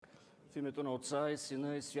В името на Отца и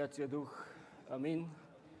Сина и Святия Дух. Амин.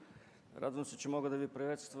 Радвам се, че мога да ви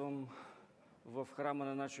приветствам в храма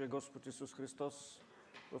на нашия Господ Исус Христос,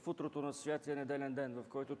 в утрото на святия неделен ден, в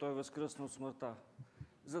който Той възкръсна от смъртта,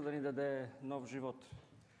 за да ни даде нов живот,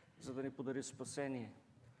 за да ни подари спасение,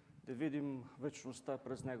 да видим вечността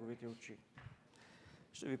през Неговите очи.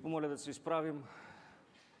 Ще ви помоля да се изправим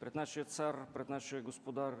пред нашия Цар, пред нашия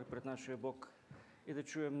Господар и пред нашия Бог и да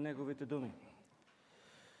чуем Неговите думи.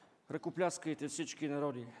 Ръкопляскайте всички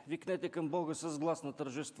народи, викнете към Бога с глас на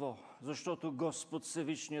тържество, защото Господ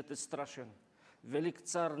Всевишният е страшен, велик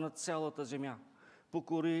цар на цялата земя.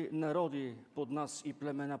 Покори народи под нас и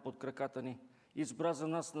племена под краката ни. Избра за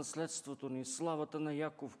нас наследството ни, славата на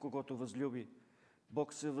Яков, когото възлюби.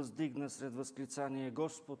 Бог се въздигна сред възклицание,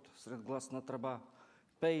 Господ сред глас на тръба.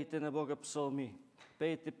 Пейте на Бога псалми,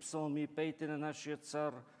 пейте псалми, пейте на нашия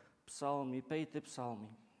цар псалми, пейте псалми.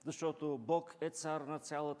 Защото Бог е цар на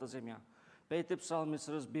цялата земя. Пейте псалми с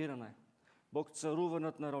разбиране. Бог царува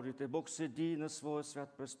над народите, Бог седи на своя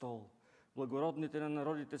свят престол. Благородните на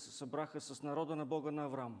народите се събраха с народа на Бога на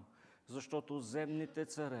Аврам, защото земните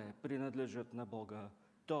царе принадлежат на Бога.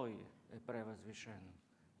 Той е превъзвишен.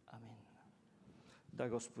 Амин. Да,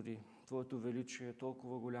 Господи, Твоето величие е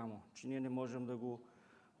толкова голямо, че ние не можем да го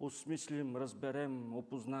осмислим, разберем,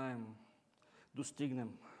 опознаем,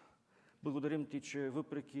 достигнем. Благодарим Ти, че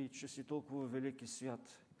въпреки, че си толкова велик и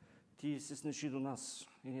свят, Ти се сниши до нас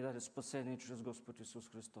и ни даде спасение чрез Господ Исус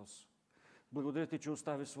Христос. Благодаря Ти, че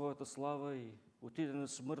остави своята слава и отиде на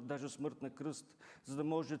смърт, даже смърт на кръст, за да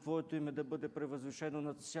може Твоето име да бъде превъзвишено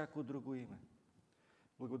над всяко друго име.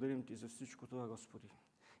 Благодарим Ти за всичко това, Господи.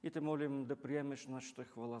 И Те молим да приемеш нашата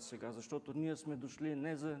хвала сега, защото ние сме дошли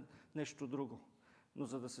не за нещо друго, но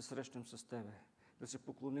за да се срещнем с Тебе, да се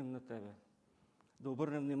поклоним на Тебе, да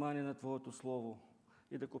обърнем внимание на Твоето Слово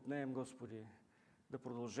и да копнеем, Господи, да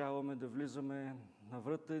продължаваме да влизаме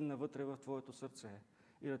навътре и навътре в Твоето сърце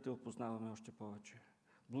и да Те опознаваме още повече.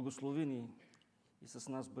 Благослови ни и с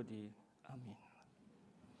нас бъди. Амин.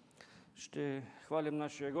 Ще хвалим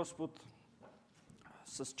нашия Господ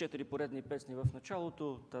с 4 поредни песни в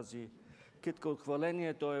началото. Тази китка от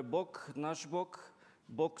хваление, Той е Бог, наш Бог.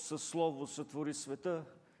 Бог със Слово сътвори света.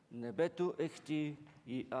 Небето ехти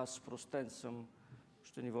и аз простен съм.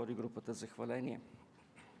 Ще ни води групата за хваление.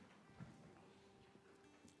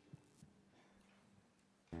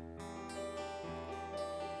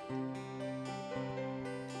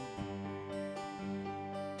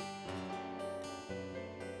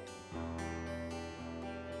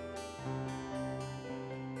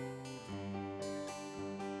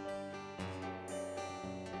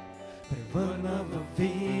 Превърна във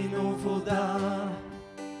вино вода,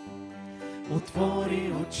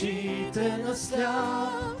 отвори очите на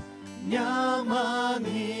сляп, няма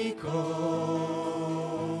никой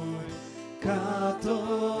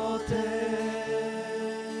като Те.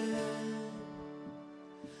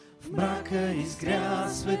 В мрака изгря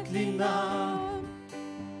светлина,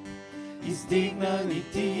 издигна ни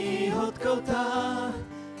Ти от кълта,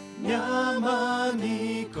 няма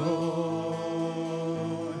никой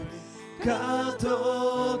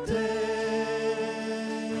като Те.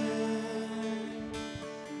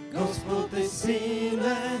 Господ е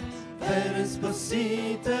силен, верен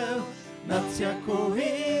Спасител, над всяко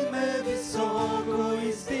име високо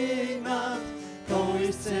издигнат. Той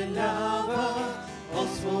изцелява,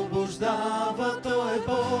 освобождава, Той е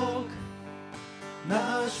Бог,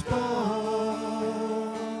 наш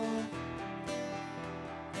Бог.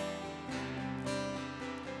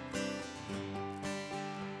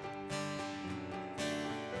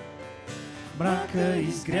 Мрака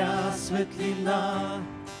изгря светлина,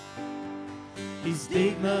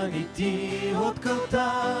 издигна ни Ти от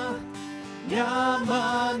кълта,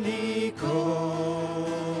 няма никой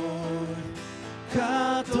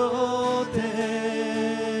като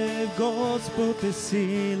Те. Господ е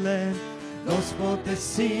силен, Господ е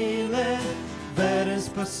силен, верен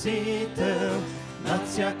Спасител, над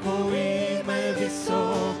всяко име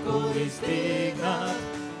високо издигнат.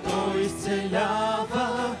 Той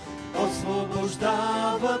изцелява,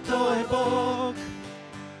 освобождава, Той е Бог,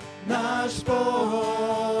 наш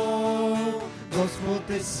Бог. Господ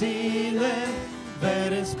е силен,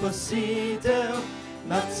 верен Спасител,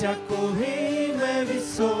 над всяко име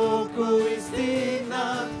високо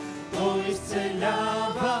издигнат. Той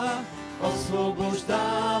изцелява,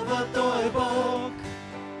 освобождава, Той е Бог,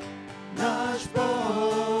 наш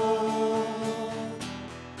Бог.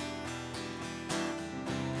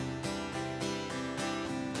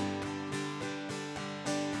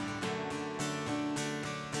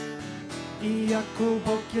 И ако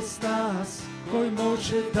Бог е с нас, кой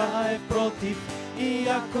може да е против? И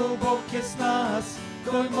ако Бог е с нас,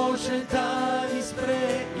 кой може да ни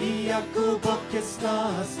спре? И ако Бог е с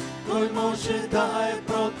нас, кой може да е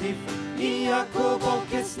против? И ако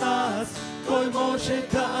Бог е с нас, кой може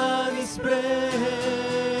да ни спре?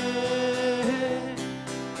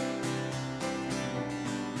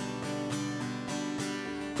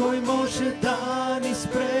 Кой може да ни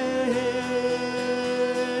спре?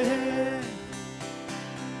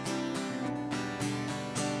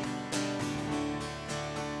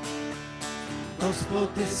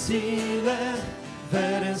 Господ е силен,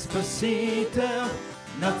 верен Спасител,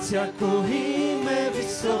 над всяко име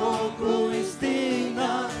високо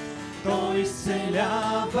издигна. Той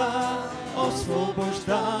изцелява,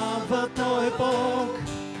 освобождава, Той е Бог,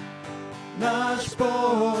 наш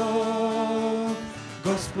Бог.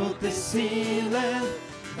 Господ е силен,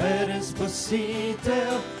 верен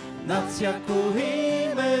Спасител, над всяко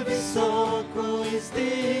име високо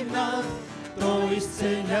издигнат. Той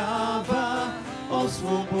изцелява,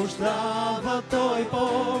 освобождава, Той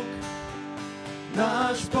Бог,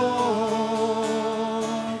 наш Бог.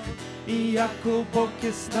 И ако Бог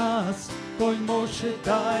е с нас, кой може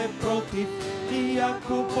да е против? И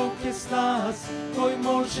ако Бог е с нас, кой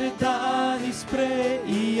може да ни спре?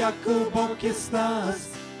 И ако Бог е с нас,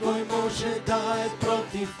 кой може да е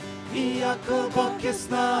против? И ако Бог е с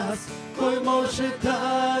нас, кой може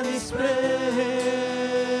да ни спре?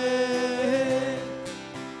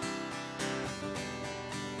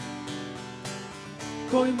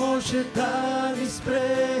 Кой може да ни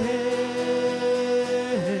спре?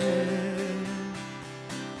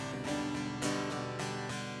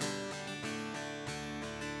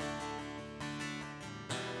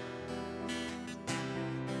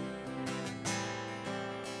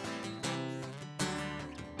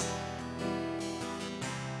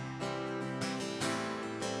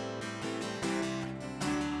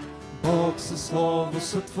 Бог със слово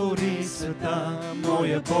сътвори света,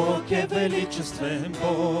 моя Бог е величествен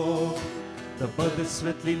Бог. Да бъде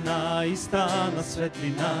светлина и стана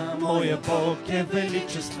светлина, моя Бог е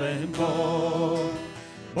величествен Бог.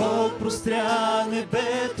 Бог простря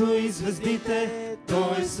небето и звездите,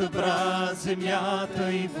 Той събра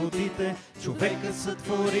земята и водите. Човека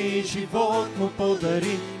сътвори, живот му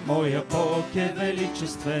подари, моя Бог е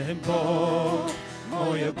величествен Бог.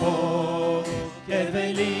 Моя Бог е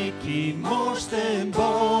велики, мощен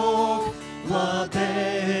Бог,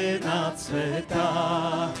 владее над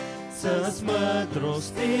света. С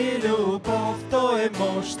мъдрост и любов Той е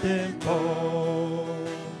мощен Бог.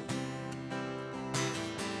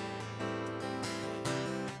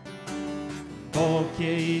 Бог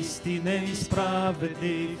е истинен и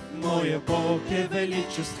справедлив, моя Бог е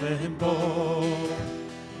величествен Бог.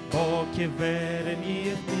 Бог е верен и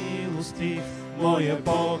е милостив, моя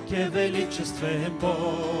Бог е величествен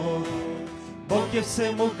Бог. Бог е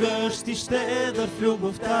всемогъщ и щедър в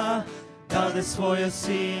любовта, даде своя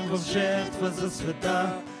син в жертва за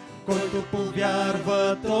света. Който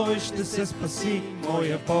повярва, той ще се спаси,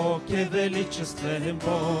 моя Бог е величествен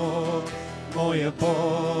Бог. Моя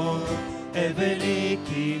Бог е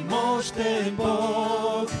велики, мощен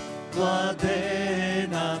Бог, владее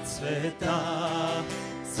над света.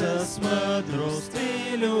 С мъдрост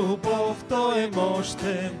и любов Той е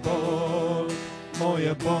мощен Бог.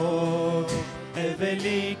 Моя Бог е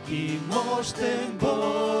велики, мощен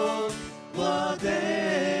Бог,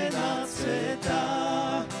 владее над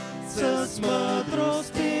света. С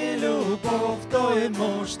мъдрост и любов Той е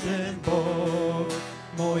мощен Бог.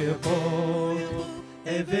 Моя Бог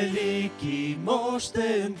е велики,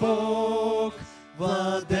 мощен Бог,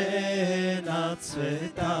 владее над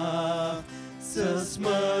света. С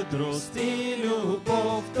мъдрост и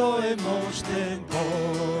любов Той е мощен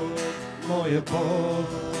Бог. Моя Бог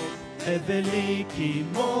е велики,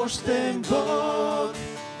 мощен Бог,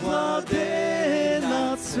 владее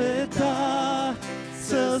над света.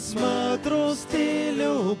 С мъдрост и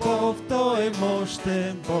любов Той е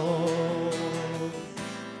мощен Бог.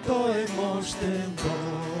 Той е мощен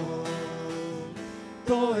Бог.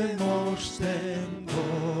 Той е мощен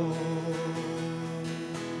Бог.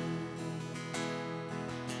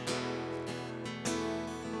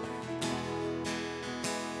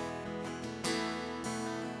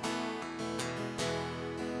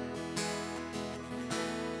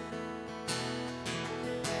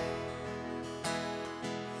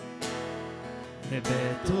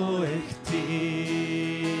 Небето ехти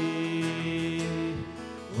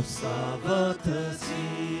в славата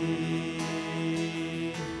си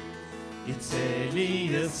и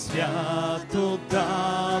целият свят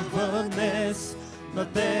отдава днес на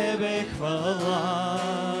Тебе хвала.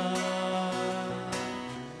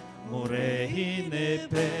 Море и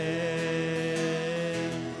небе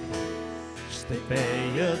ще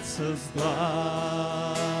пеят с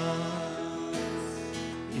глас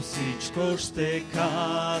и всичко ще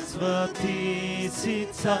казва: ти си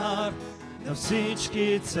цар на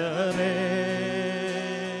всички царе.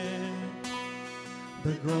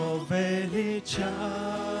 Да го величаем,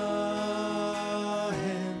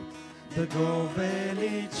 да го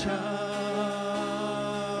величаем,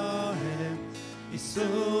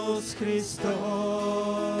 Исус Христос,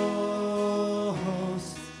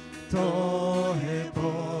 Той е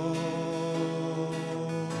Бог,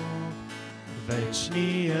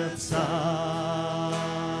 вечният цар,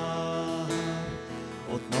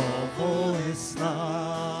 отново е с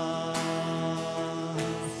нас.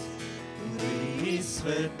 Дори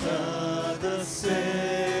света да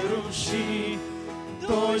се руши,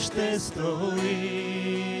 Той ще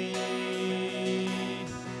стои.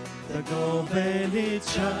 Да го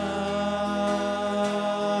величаем,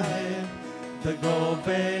 да го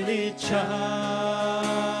величаем,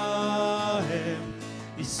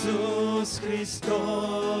 Исус Христос,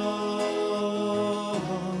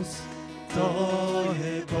 Той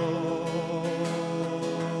е Бог.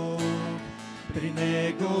 При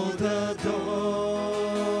Него да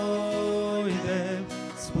дойдем,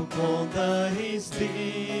 спокон да издигнем,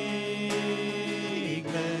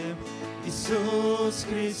 Исус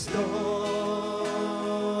Христос,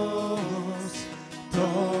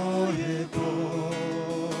 Той е Бог.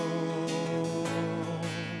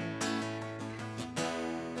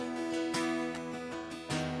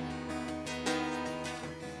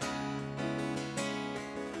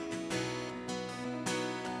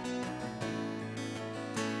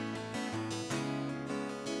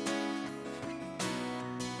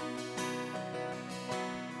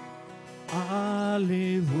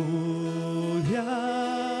 Алилуя,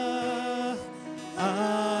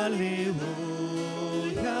 алилуя,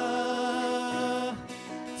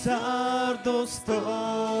 цар достоен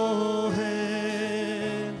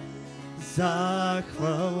за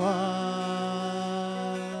хвала.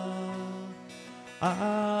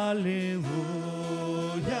 Алилуя,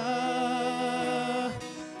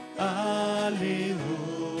 алилуя,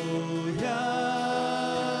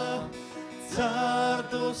 цар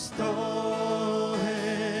достоен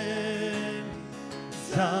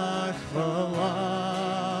за хвала.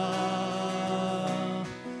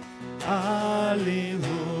 Алилуя,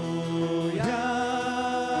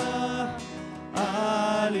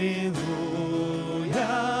 алилуя,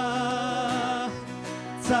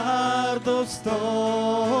 цар достоен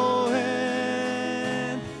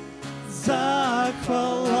за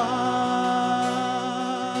хвала.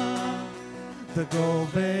 Да го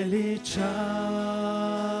величаем,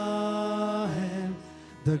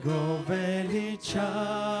 да го величаем,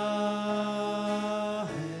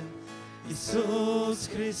 Исус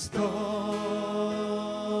Христос,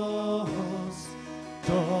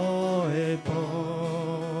 Той е Бог.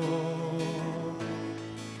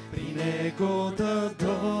 При Него да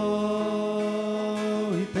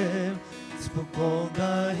дойдем, спокон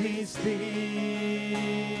да издигнем,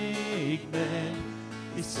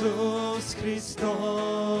 Исус Христос,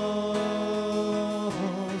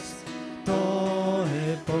 Той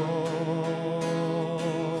е Бог.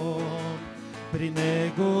 При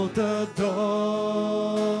Него да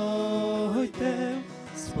дойдем,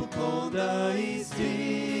 спокон да издигнем,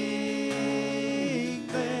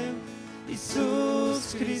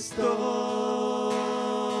 Исус Христос,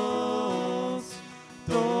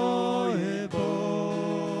 Той е Бог.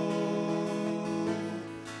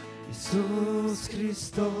 Исус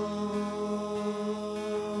Христос,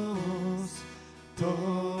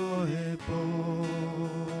 Той е Бог.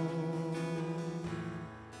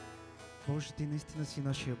 Боже, Ти наистина си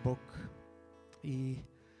нашия Бог и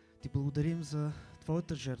Ти благодарим за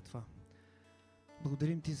Твоята жертва.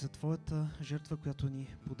 Благодарим Ти за Твоята жертва, която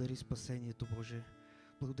ни подари спасението, Боже.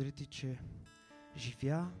 Благодаря Ти, че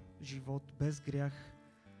живя живот без грях,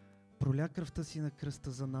 проля кръвта си на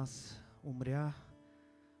кръста за нас, умря,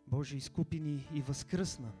 Боже, изкупи ни и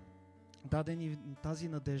възкръсна. Даде ни тази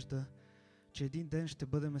надежда, че един ден ще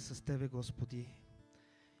бъдем с Тебе, Господи,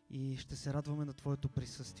 и ще се радваме на Твоето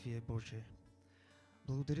присъствие, Боже.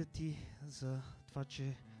 Благодаря Ти за това,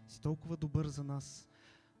 че си толкова добър за нас,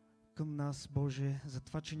 към нас, Боже, за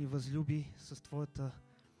това, че ни възлюби с Твоята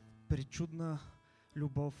пречудна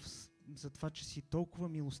любов, за това, че си толкова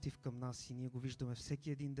милостив към нас и ние го виждаме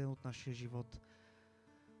всеки един ден от нашия живот.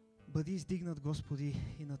 Бъди издигнат, Господи,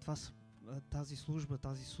 и на тази служба,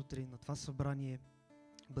 тази сутрин, на това събрание.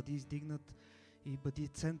 Бъди издигнат и бъди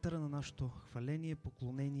центъра на нашето хваление,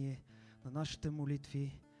 поклонение, на нашите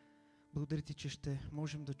молитви. Благодаря Ти, че ще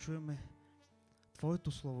можем да чуеме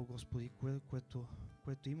Твоето Слово, Господи, което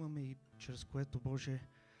което имаме и чрез което, Боже,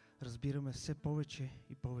 разбираме все повече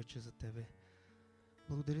и повече за Тебе.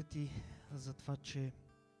 Благодаря Ти за това, че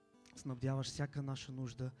снабдяваш всяка наша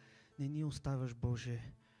нужда, не ни оставяш, Боже.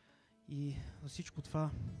 И за всичко това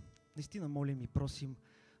наистина молим и просим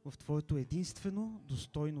в Твоето единствено,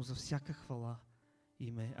 достойно за всяка хвала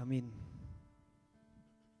име. Амин.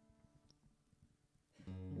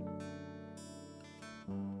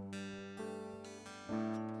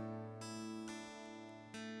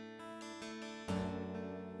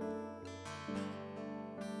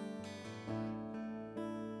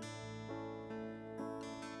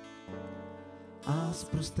 Аз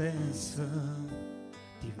простен съм,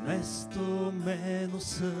 Ти вместо мен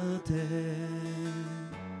осъден.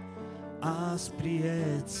 Аз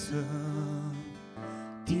приет съм,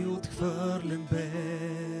 Ти отхвърлен бе.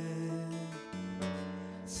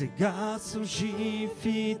 Сега съм жив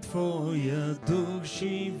и Твоя дух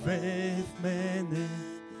живее в мене,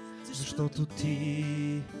 защото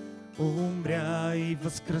Ти умря и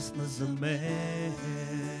възкръсна за мен.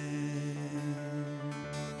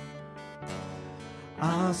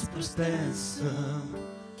 Аз простен съм,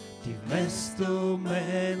 Ти вместо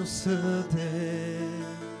мен осъден.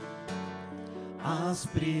 Аз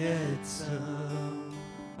приет съм,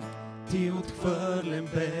 Ти отхвърлен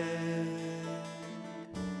бе.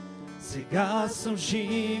 Сега съм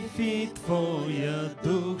жив и Твоя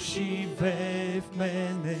дух живее в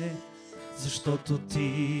мене, защото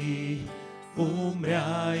Ти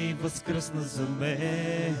умря и възкръсна за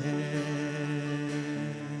мен.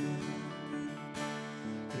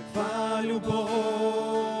 Каква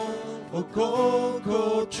любов, о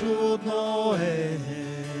колко чудно е,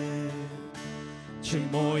 че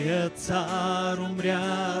моят цар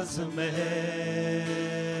умря за мен.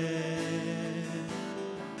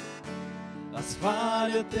 Аз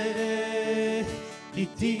хваля Те и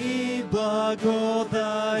Ти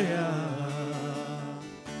благодаря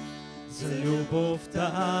за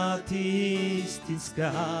любовта Ти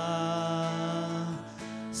истинска,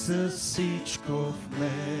 с всичко в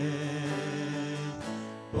мен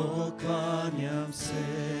покланям се.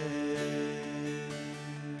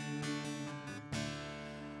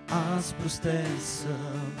 Аз простен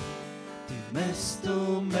съм, Ти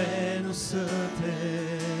вместо мен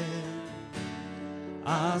осъден.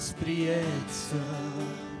 Аз приет съм,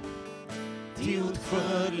 Ти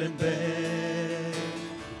отхвърлен бе.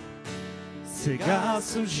 Сега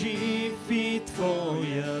съм жив и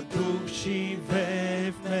Твоя дух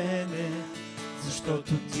живее в мене,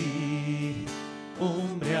 защото Ти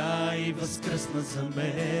умря и възкръсна за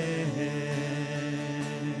мен.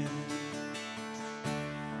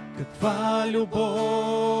 Каква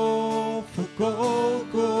любов,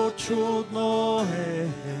 колко чудно е,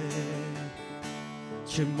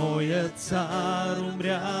 че моят цар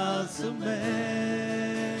умря за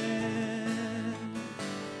мен.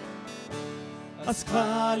 Аз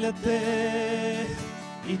хваля Те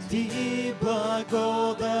и Ти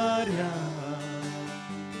благодаря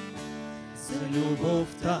за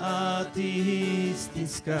любовта Ти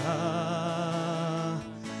истинска,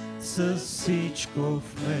 с всичко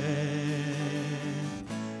в мен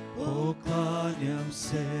покланям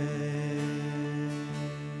се.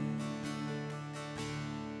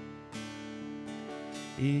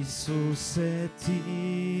 Исусе,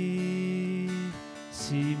 Ти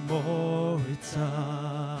си мой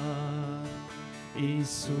цар.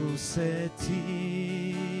 Исусе,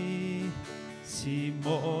 Ти си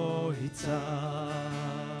мой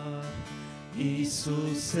цар.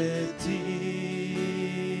 Исусе,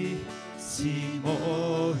 Ти си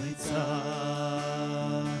мой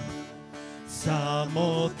цар.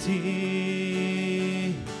 Само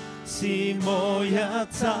Ти си моя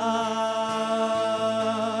цар.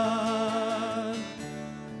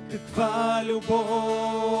 Каква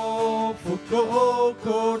любов,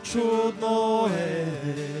 колко чудно е,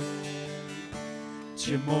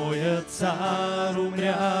 че моят цар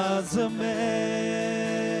умря за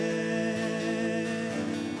мен.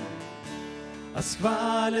 Аз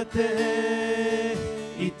хваля Те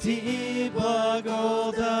и Ти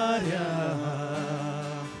благодаря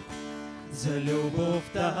за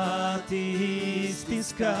любовта Ти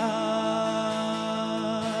истинска.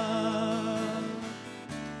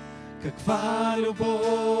 Каква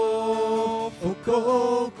любов,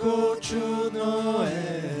 колко чудно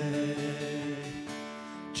е,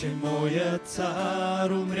 че моят цар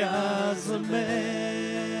умря за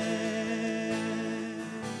мен.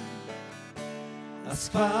 Аз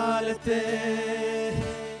хваля Те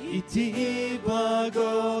и Ти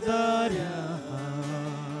благодаря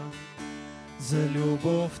за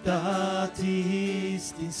любовта Ти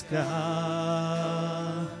истинска,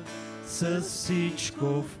 с всичко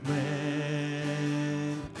в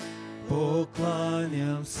мен.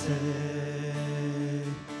 Покланям се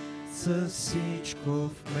с всичко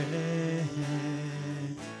в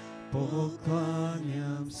мен.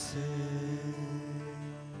 Покланям се.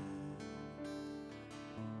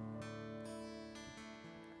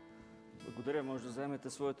 Благодаря, може да вземете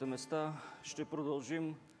своите места. Ще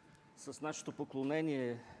продължим с нашето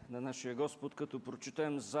поклонение на нашия Господ, като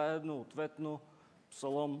прочетем заедно, ответно,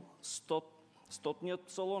 Псалом 100, 100-ният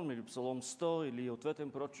псалом или Псалом 100, или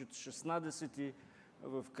ответен прочит 16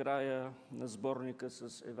 в края на сборника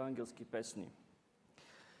с евангелски песни.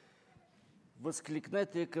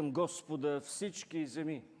 Възкликнете към Господа всички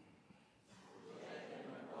земи.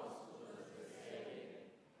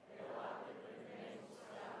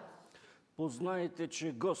 Познайте,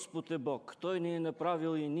 че Господ е Бог. Той ни е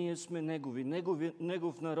направил и ние сме Негови.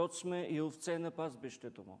 Негов народ сме и овце на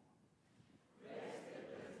пазбището Му.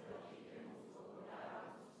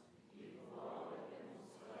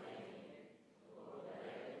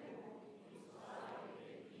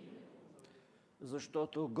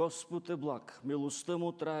 Защото Господ е благ, милостта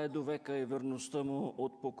Му трае до века и верността Му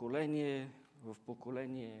от поколение в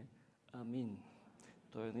поколение. Амин.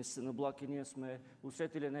 Той е наистина благ и ние сме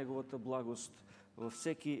усетили Неговата благост във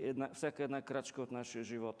всяка една крачка от нашия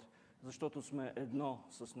живот, защото сме едно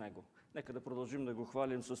с Него. Нека да продължим да го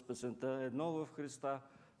хвалим с песента «Едно в Христа»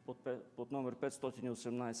 под номер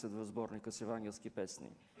 518 в сборника с евангелски песни.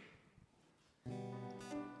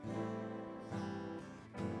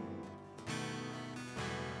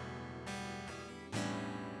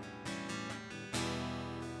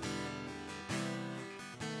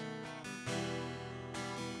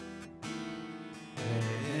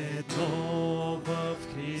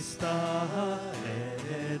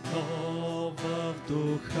 Едно в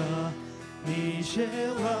духа, ни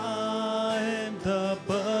желаем да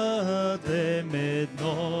бъдем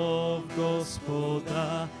едно в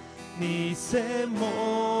Господа. Ни се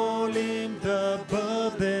молим да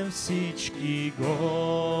бъдем всички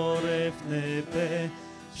горе в небе.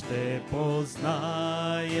 Ще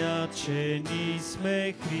познаят, че ни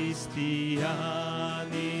сме християни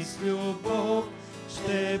с любов.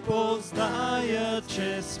 Ще познаят,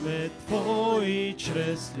 че сме Твои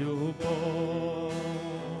чрез любов.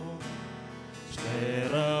 Ще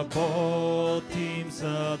работим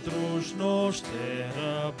задружно, ще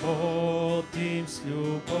работим с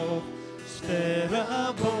любов. Ще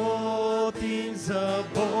работим за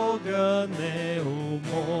Бога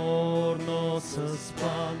неуморно с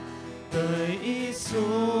план. Тъй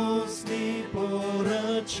Исус ни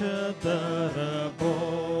поръча да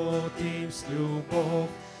работим с любов.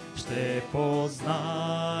 Ще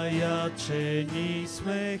познаят, че ни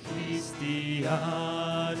сме християни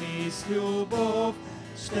с любов.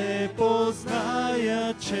 Ще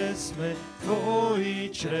познаят, че сме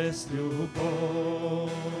Твои чрез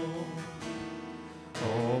любов.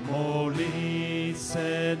 Помоли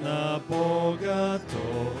се на Бога,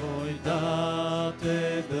 Той да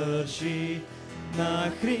те държи.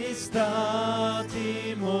 На Христа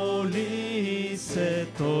ти моли се,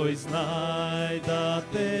 Той знай да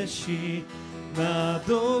теши. На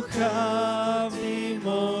Духа ти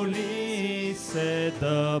моли се,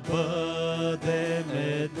 да бъдем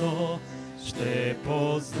едно. Ще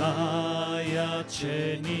позная,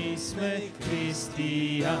 че ни сме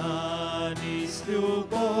християни с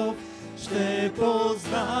любов. Ще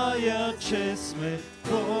позная, че сме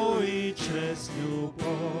Твои чрез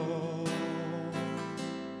любов.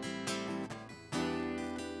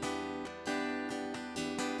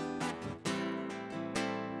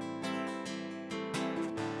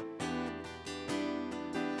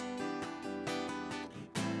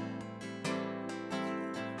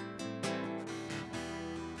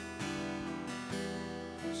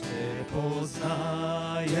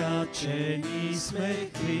 Позная, че ни сме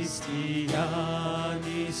християни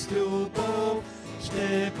с любов.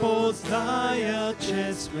 Ще позная,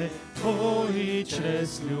 че сме Твои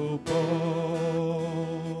чрез любов.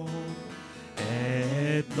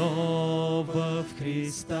 Едно в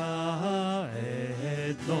Христа,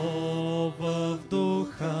 едно в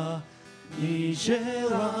Духа, ни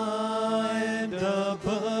желаем да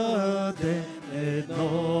бъдем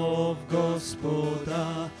едно в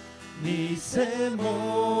Господа. Ни се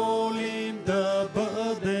молим да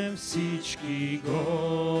бъдем всички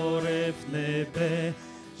горе в небе.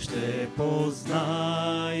 Ще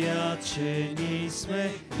позная, че ни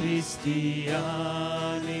сме християни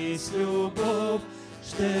с любов.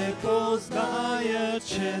 Ще позная,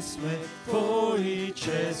 че сме Твои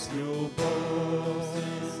чрез любов.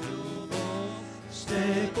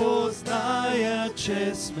 Ще позная,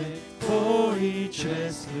 че сме Твой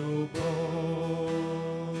чрез любов,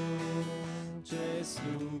 чрез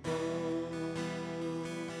любов,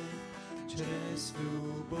 чрез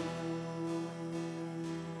любов.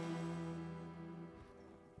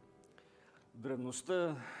 В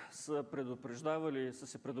древността са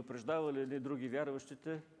се предупреждавали или други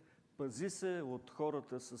вярващите: пази се от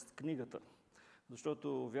хората с книгата.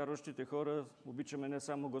 Защото вярващите хора обичаме не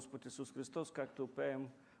само Господ Исус Христос, както пеем,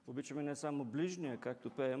 обичаме не само ближния, както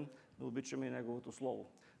пеем, но обичаме и Неговото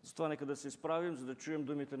Слово. Затова нека да се изправим, за да чуем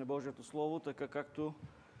думите на Божието Слово, така както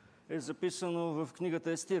е записано в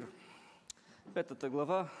книгата Естир. 5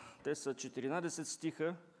 глава, те са 14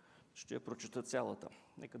 стиха, ще я прочета цялата.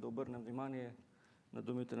 Нека да обърнем внимание на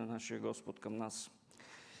думите на нашия Господ към нас.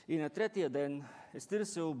 И на третия ден Естир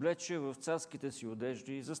се облече в царските си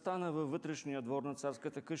одежди и застана във вътрешния двор на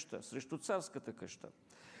царската къща, срещу царската къща.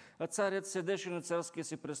 А царят седеше на царския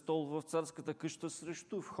си престол в царската къща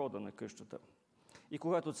срещу входа на къщата. И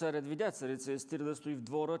когато царят видя царица Естир да стои в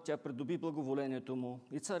двора, тя придоби благоволението му.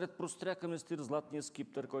 И царят простря към Естир златния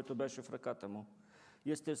скиптър, който беше в ръката му.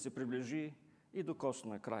 И Естир се приближи и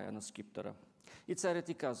докосна края на скиптъра. И царят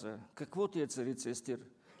ти каза: какво ти е, царица Естир?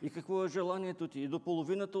 И какво е желанието ти? И до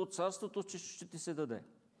половината от царството ще ти се даде.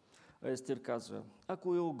 А Естир каза: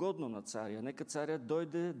 ако е угодно на царя, нека царят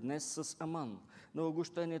дойде днес с Аман на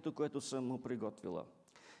огощението, което съм му приготвила.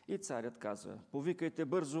 И царят каза: повикайте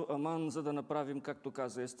бързо Аман, за да направим както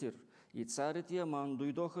каза Естир. И царят и Аман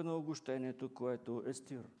дойдоха на огощението, което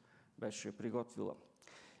Естир беше приготвила.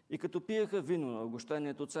 И като пиеха вино на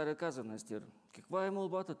огощението, царят каза на Естир: каква е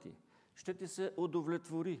молбата ти? Ще ти се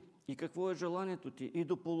удовлетвори. И какво е желанието ти? И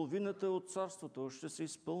до половината от царството ще се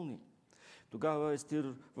изпълни. Тогава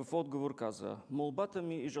Естир в отговор каза: молбата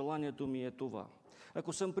ми и желанието ми е това: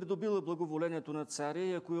 ако съм придобила благоволението на царя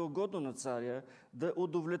и ако е угодно на царя да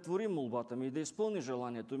удовлетвори молбата ми и да изпълни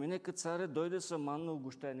желанието ми, нека царя дойде с Аман на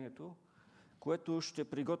огощението, което ще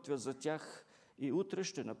приготвя за тях, и утре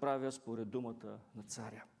ще направя според думата на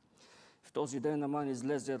царя. В този ден Аман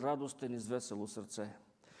излезе радостен и с весело сърце.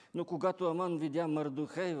 Но когато Аман видя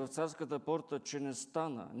Мардохей в царската порта, че не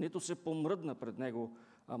стана, нито се помръдна пред него,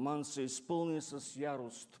 Аман се изпълни с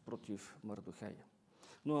ярост против Мардохей.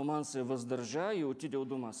 Но Аман се въздържа и отиде от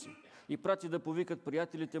дома си. И прати да повикат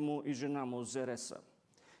приятелите му и жена му Зереса.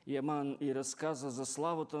 И Аман и разказа за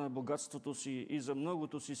славата на богатството си и за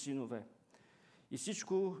многото си синове. И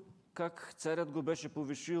всичко, как царят го беше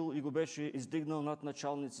повишил и го беше издигнал над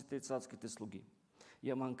началниците и царските слуги.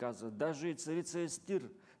 И Аман каза: даже и царица Естир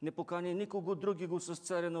не покани никого други го с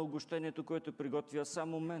царя на огощението, което приготвя,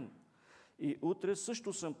 само мен. И утре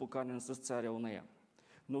също съм поканен с царя у нея.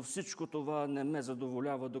 Но всичко това не ме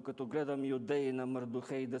задоволява, докато гледам юдеи на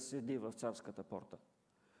Мардохей да седи в царската порта.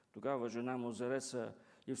 Тогава жена му Зереса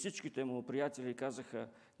и всичките му приятели казаха: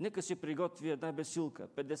 нека си приготви една бесилка,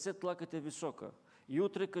 50 лакъти висока, и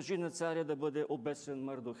утре кажи на царя да бъде обесен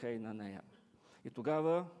Мардохей на нея. И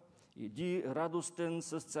тогава иди радостен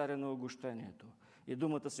с царя на огощението. И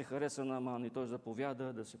думата се хареса на Аман и той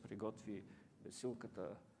заповяда да се приготви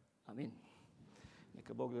бесилката. Амин.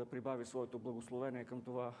 Нека Бог да прибави своето благословение към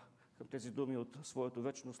тези думи от своето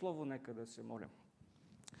вечно слово. Нека да се молим.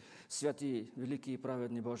 Святи, велики и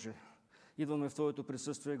праведни Боже, идваме в Твоето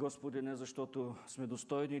присъствие, Господи, не защото сме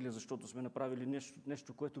достойни или защото сме направили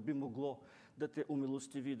нещо, което би могло да Те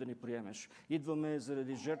умилостиви и да ни приемеш. Идваме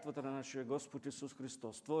заради жертвата на нашия Господ Исус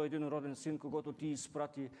Христос, Твой единороден Син, когото Ти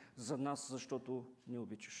изпрати за нас, защото ни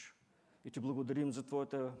обичаш. И Ти благодарим за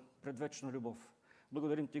Твоята предвечна любов.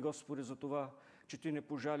 Благодарим Ти, Господи, за това, че Ти не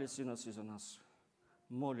пожали Сина Си за нас.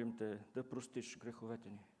 Молим Те да простиш греховете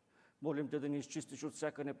ни. Молим Те да ни изчистиш от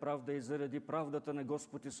всяка неправда и заради правдата на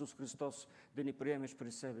Господ Исус Христос да ни приемеш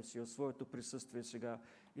при себе си, от своето присъствие сега,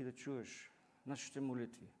 и да чуеш нашите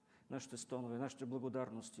молитви, нашите стонове, нашите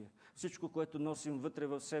благодарности. Всичко, което носим вътре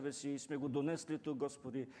в себе си и сме го донесли тук,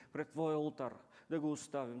 Господи, пред Твоя олтар, да го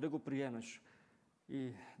оставим, да го приемеш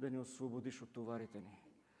и да ни освободиш от товарите ни,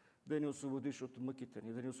 да ни освободиш от мъките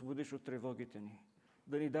ни, да ни освободиш от тревогите ни,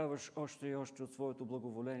 да ни даваш още и още от Твоето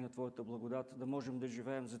благоволение, от Твоята благодат, да можем да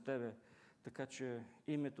живеем за Тебе, така че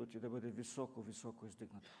името Ти да бъде високо, високо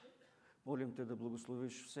издигнато. Молим Те да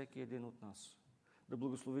благословиш всеки един от нас, да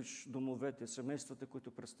благословиш домовете, семействата,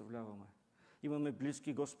 които представляваме. Имаме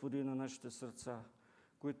близки, Господи, на нашите сърца,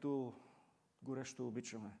 които горещо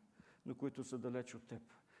обичаме, но които са далеч от Теб,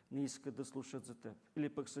 не искат да слушат за Теб. Или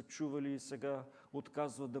пък са чували и сега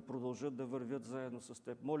отказват да продължат да вървят заедно с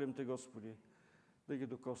Теб. Молим Те, Господи, да ги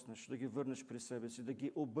докоснеш, да ги върнеш при себе си, да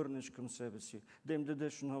ги обърнеш към себе си, да им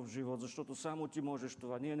дадеш нов живот, защото само Ти можеш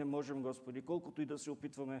това. Ние не можем, Господи, колкото и да се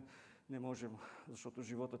опитваме, не можем, защото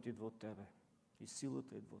животът идва от Тебе и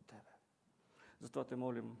силата идва от Тебе. Затова те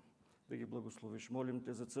молим да ги благословиш. Молим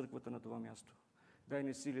те за църквата на това място. Дай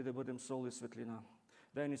ни сили да бъдем сол и светлина.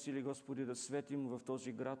 Дай ни сили, Господи, да светим в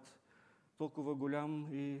този град, толкова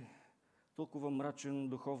голям и толкова мрачен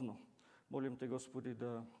духовно. Молим те, Господи,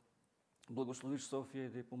 да благословиш София и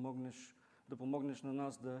да помогнеш на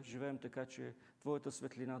нас да живеем така, че Твоята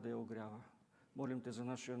светлина да я огрява. Молим те за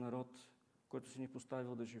нашия народ, който си ни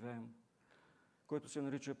поставил да живеем, който се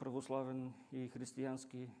нарича православен и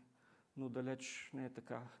християнски, но далеч не е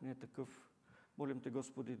така, не е такъв. Молим те,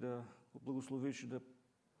 Господи, да благословиш и да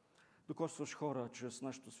докосваш хора чрез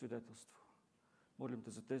нашето свидетелство. Молим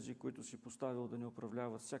те за тези, които си поставил да ни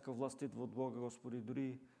управляват. Всяка власт идва от Бога, Господи,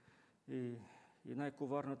 дори и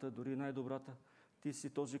най-коварната, дори най-добрата. Ти си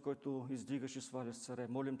този, който издигаш и сваляш царе.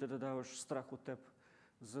 Молим те да даваш страх от Теб,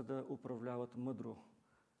 за да управляват мъдро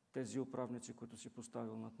тези управници, които си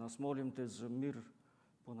поставил над нас. Молим те за мир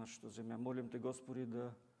по нашата земя. Молим те, Господи,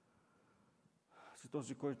 да си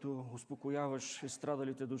този, който успокояваш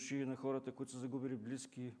изстрадалите души на хората, които са загубили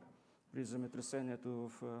близки при земетресението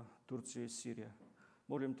в Турция и Сирия.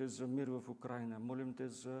 Молим те за мир в Украйна. Молим те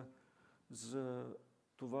за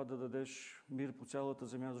това да дадеш мир по цялата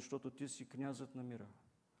земя, защото Ти си князът на мира.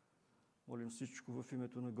 Молим всичко в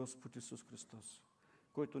името на Господ Исус Христос,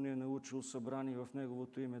 който ни е научил събрани в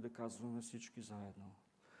Неговото име да казваме всички заедно.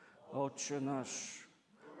 Отче наш,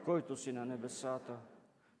 който си на небесата,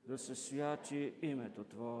 да се святи името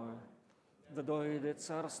Твое, да дойде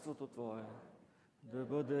царството Твое, да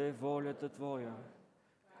бъде волята Твоя,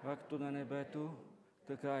 както на небето,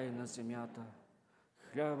 така и на земята.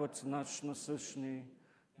 Хлябът наш насъщни,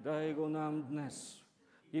 дай го нам днес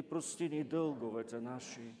и прости ни дълговете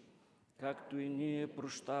наши, както и ние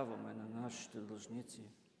прощаваме на нашите длъжници.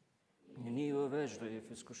 Не ни въвеждай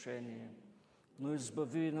в изкушение, но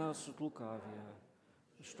избави нас от лукавия,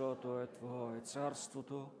 защото е Твое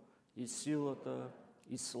царството и силата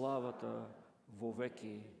и славата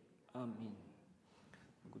вовеки. Амин.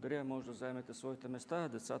 Благодаря, може да заемете своите места.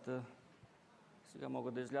 Децата сега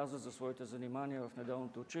могат да излязат за своите занимания в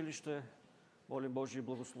неделното училище. Молим Божие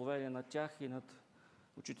благословение над тях и над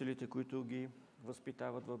учителите, които ги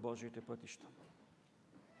възпитават в Божиите пътища.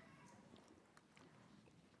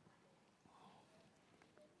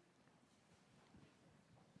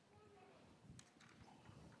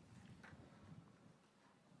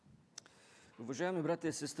 Уважаеми братя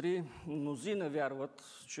и сестри, мнозина вярват,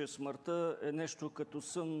 че смъртта е нещо като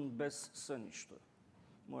сън без сънища.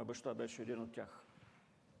 Моя баща беше един от тях.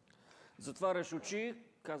 Затваряш очи,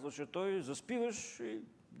 казваше той, заспиваш и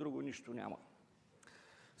друго нищо няма.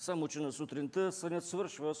 Само че на сутринта сънят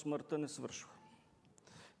свършва, смъртта не свършва.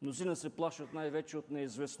 Мнозина се плашат най-вече от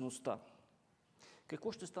неизвестността.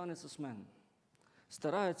 Какво ще стане с мен?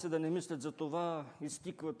 Стараят се да не мислят за това,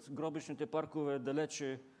 изтикват гробищните паркове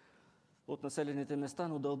далече от населените места,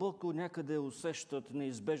 но дълбоко някъде усещат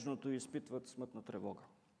неизбежното и изпитват смътна тревога.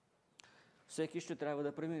 Всеки ще трябва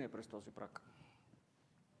да премине през този праг.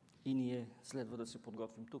 И ние следва да се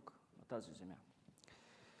подготвим тук, на тази земя.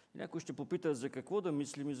 Някой ще попита за какво да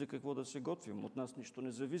мислим и за какво да се готвим. От нас нищо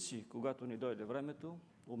не зависи. Когато ни дойде времето,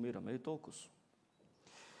 умираме и толкова.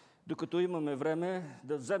 Докато имаме време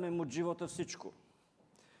да вземем от живота всичко.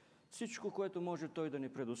 Всичко, което може той да ни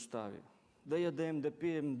предостави. Да ядем, да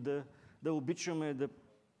пием, да обичаме, да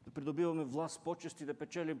придобиваме власт, почести, да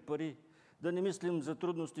печелим пари, да не мислим за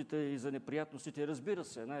трудностите и за неприятностите. Разбира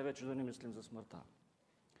се, най-вече да не мислим за смъртта.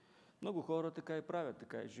 Много хора така и правят,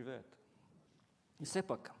 така и живеят. И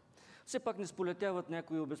все пак не сполетяват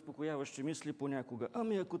някои обезпокояващи мисли понякога.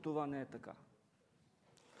 Ами ако това не е така?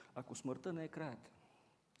 Ако смъртта не е краят?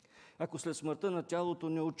 Ако след смъртта на тялото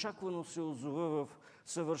неочаквано се озова в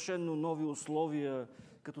съвършенно нови условия,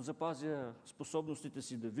 като запазя способностите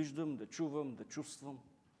си да виждам, да чувам, да чувствам?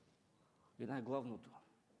 И най-главното,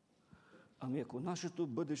 ами ако нашето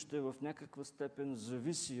бъдеще в някаква степен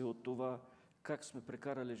зависи от това, как сме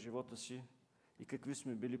прекарали живота си и какви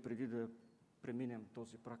сме били преди да преминем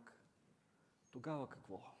този праг, тогава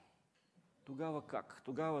какво? Тогава как?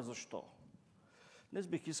 Тогава защо? Днес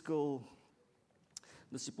бих искал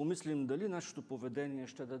да си помислим дали нашето поведение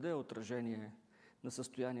ще даде отражение на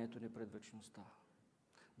състоянието ни пред вечността.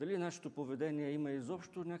 Дали нашето поведение има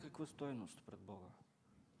изобщо някаква стойност пред Бога.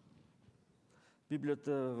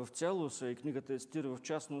 Библията в цялост и книгата Естир в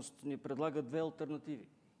частност ни предлага две алтернативи.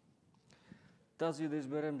 Тази да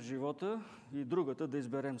изберем живота и другата да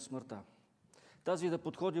изберем смъртта. Тази да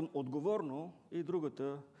подходим отговорно и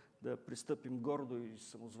другата да пристъпим гордо и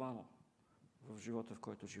самозвано в живота, в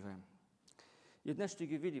който живеем. И днес ще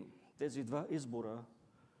ги видим, тези два избора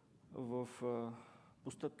в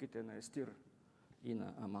постъпките на Естир и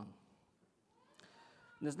на Аман.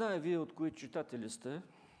 Не зная вие от кои читатели сте,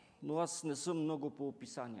 но аз не съм много по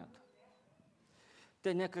описанията.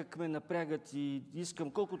 Те някак ме напрягат и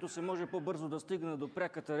искам колкото се може по-бързо да стигна до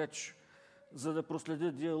пряката реч, за да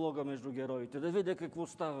проследя диалога между героите, да видя какво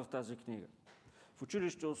става в тази книга. В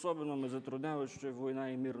училище особено ме затрудняваше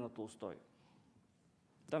Война и мир на Толстой.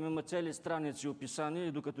 Там има цели страници описания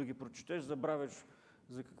и докато ги прочетеш, забравяш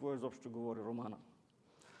за какво изобщо говори романа.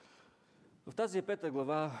 В тази 5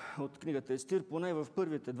 глава от книгата Естир, поне в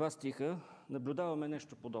първите 2 стиха, наблюдаваме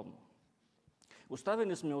нещо подобно.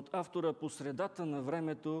 Оставени сме от автора по средата на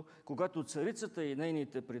времето, когато царицата и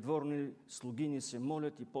нейните придворни слугини се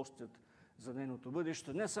молят и постят за нейното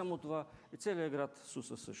бъдеще. Не само това, и целият град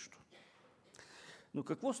Суса също. Но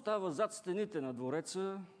какво става зад стените на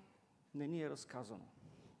двореца, не ни е разказано.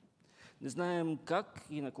 Не знаем как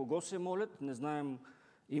и на кого се молят, не знаем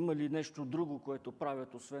има ли нещо друго, което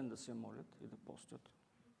правят, освен да се молят и да постят.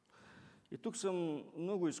 И тук съм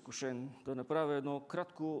много изкушен да направя едно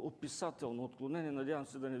кратко описателно отклонение, надявам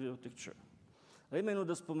се да не ви отекча. А именно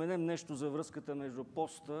да споменем нещо за връзката между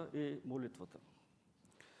поста и молитвата.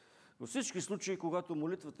 Във всички случаи, когато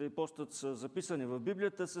молитвата и постът са записани в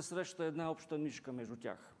Библията, се среща една обща нишка между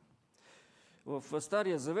тях. В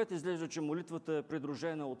Стария Завет изглежда, че молитвата е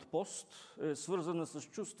придружена от пост, е свързана с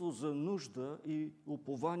чувство за нужда и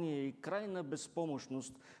упование и крайна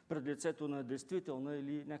безпомощност пред лицето на действителна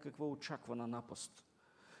или някаква очаквана напаст.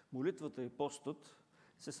 Молитвата и постът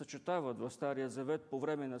се съчетават в Стария Завет по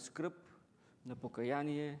време на скръб, на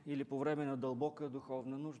покаяние или по време на дълбока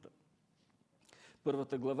духовна нужда.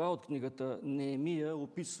 Първата глава от книгата Неемия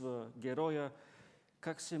описва героя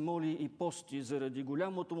как се моли и пости заради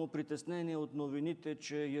голямото му притеснение от новините,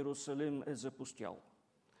 че Йерусалим е запустял.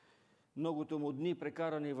 Многото му дни,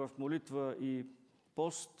 прекарани в молитва и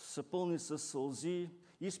пост, са пълни с сълзи,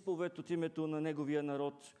 изповед от името на неговия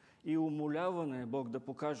народ и умоляване Бог да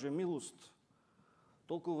покаже милост.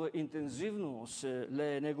 Толкова интензивно се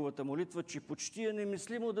лее неговата молитва, че почти е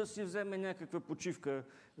немислимо да си вземе някаква почивка,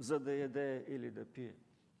 за да яде или да пие.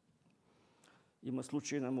 Има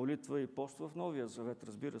случаи на молитва и пост в Новия Завет,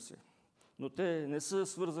 разбира се. Но те не са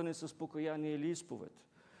свързани с покаяние или изповед.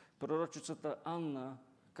 Пророчицата Анна,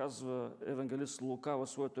 казва евангелист Лука в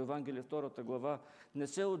своето Евангелие, 2 глава, не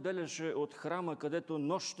се отделяше от храма, където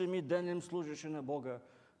нощем и денем служеше на Бога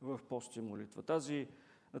в пост и молитва.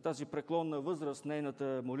 На тази преклонна възраст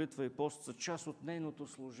нейната молитва и пост са част от нейното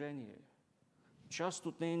служение. Част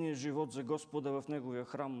от нейния живот за Господа в Неговия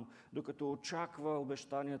храм, докато очаква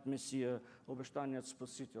обещаният Месия, обещаният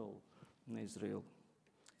Спасител на Израил.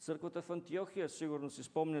 Църквата в Антиохия, сигурно си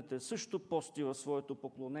спомняте, също пости в своето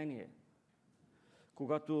поклонение,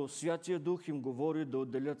 когато Святия Дух им говори да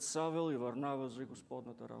отделят Савел и Варнава за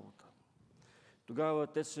Господната работа. Тогава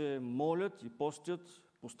те се молят и постят,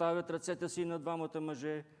 поставят ръцете си на 2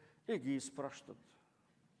 мъже и ги изпращат.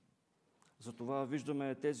 Затова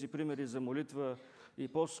виждаме тези примери за молитва и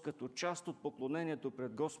пост като част от поклонението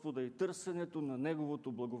пред Господа и търсенето на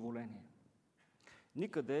Неговото благоволение.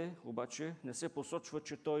 Никъде обаче не се посочва,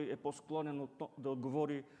 че той е по-склонен да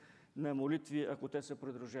отговори на молитви, ако те са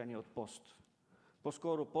придружени от пост.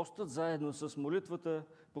 По-скоро постът заедно с молитвата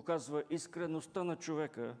показва искреността на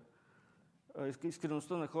човека,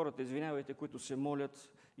 искреността на хората, които се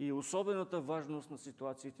молят и особената важност на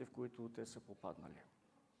ситуациите, в които те са попаднали.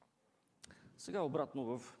 Сега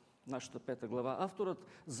обратно в нашата 5 глава. Авторът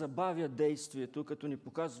забавя действието, като ни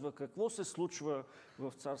показва какво се случва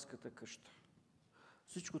в царската къща.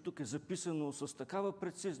 Всичко тук е записано с такава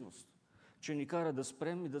прецизност, че ни кара да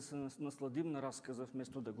спрем и да се насладим на разказа,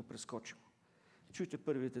 вместо да го прескочим. Чуйте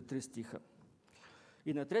първите 3 стиха.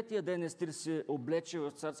 И на 3-я ден Естир се облече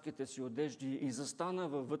в царските си одежди и застана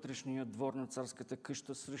във вътрешния двор на царската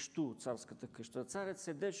къща срещу царската къща. Царят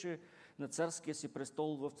седеше на царския си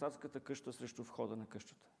престол в царската къща срещу входа на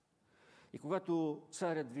къщата. И когато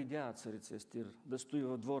царят видя царица Естир да стои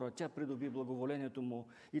в двора, тя придоби благоволението му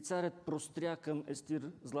и царят простря към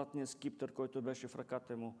Естир златния скиптър, който беше в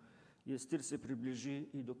ръката му. И Естир се приближи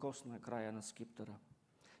и докосна края на скиптъра.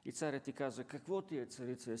 И царят ти каза: какво ти е,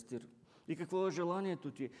 царица Естир? И какво е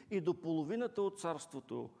желанието ти? И до половината от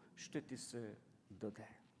царството ще ти се даде.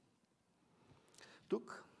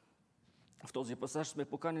 Тук, в този пасаж, сме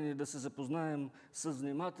поканени да се запознаем с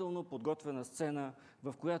внимателно подготвена сцена,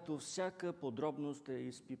 в която всяка подробност е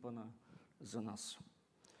изпипана за нас.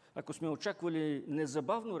 Ако сме очаквали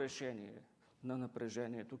незабавно решение на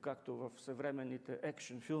напрежението, както в съвременните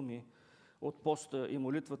екшен филми от поста и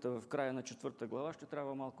молитвата в края на 4 глава, ще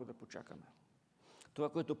трябва малко да почакаме. Това,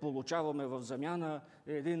 което получаваме в замяна,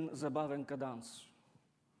 е един забавен каданс.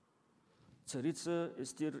 Царица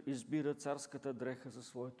Естир избира царската дреха за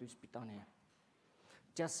своето изпитание.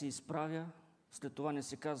 Тя се изправя, след това не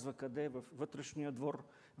се казва къде, във вътрешния двор,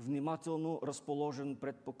 внимателно разположен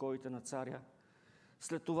пред покоите на царя.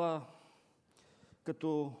 След това,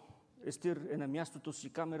 като Естир е на мястото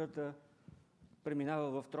си, камерата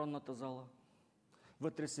преминава в тронната зала.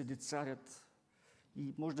 Вътре седи царят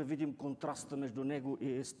и може да видим контраста между него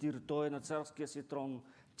и Естир. Той е на царския си трон,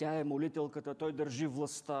 тя е молителката, той държи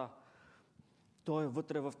властта. Той е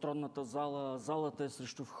вътре в тронната зала, залата е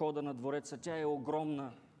срещу входа на двореца, тя е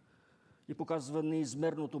огромна и показва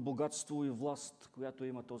неизмерното богатство и власт, която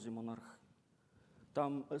има този монарх.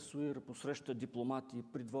 Там Асуир посреща дипломати,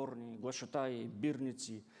 придворни, глашатаи,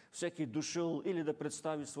 бирници, всеки дошъл или да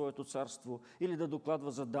представи своето царство, или да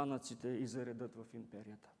докладва за данъците и за редът в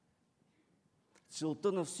империята.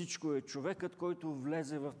 Целта на всичко е човекът, който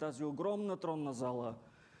влезе в тази огромна тронна зала,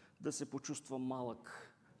 да се почувства малък,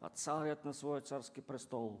 а царят на своя царски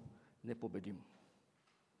престол непобедим.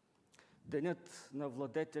 Денят на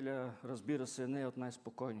владетеля, разбира се, не е от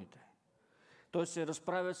най-спокойните. Той се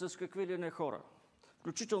разправя с какви ли не хора,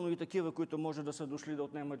 включително и такива, които може да са дошли да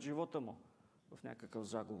отнемат живота му в някакъв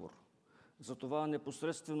заговор. Затова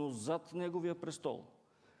непосредствено зад неговия престол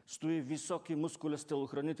стои висок и мускулест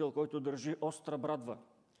телохранител, който държи остра брадва.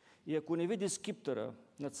 И ако не види скиптъра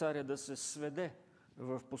на царя да се сведе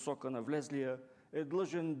в посока на влезлия, е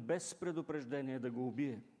длъжен без предупреждение да го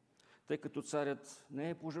убие, тъй като царят не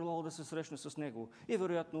е пожелал да се срещне с него и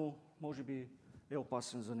вероятно, може би, е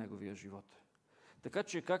опасен за неговия живот. Така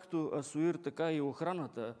че както Асуир, така и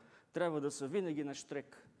охраната трябва да са винаги на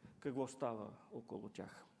щрек какво става около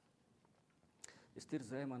тях. Естир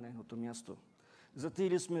заема нейното място.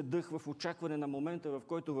 Затили сме дъх в очакване на момента, в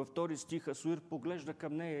който във втори стих Асуир поглежда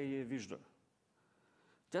към нея и я вижда.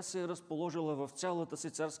 Тя се е разположила в цялата си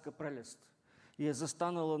царска прелест и е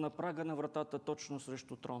застанала на прага на вратата точно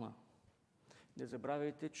срещу трона. Не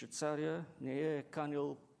забравяйте, че царя не я е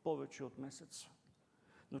канил повече от месец.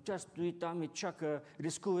 Но тя стои там и чака,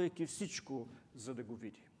 рискувайки всичко, за да го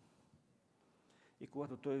види. И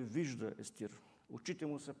когато той вижда Естир, очите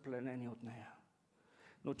му са пленени от нея.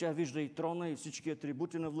 Но тя вижда и трона, и всички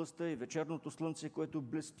атрибути на властта, и вечерното слънце, което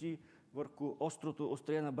блести върху острото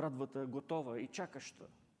острие на брадвата, готова и чакаща.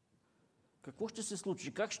 Какво ще се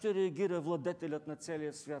случи? Как ще реагира владетелят на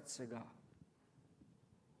целия свят сега?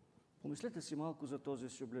 Помислете си малко за този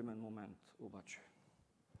сюблимен момент, обаче.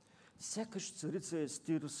 Сякаш царица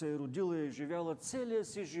Естир се е родила и живяла целия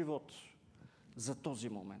си живот за този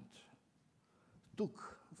момент.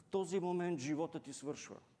 Тук, в този момент, животът ти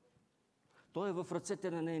свършва. Той е в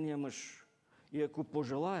ръцете на нейния мъж. И ако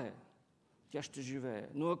пожелае, тя ще живее.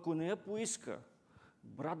 Но ако не я поиска,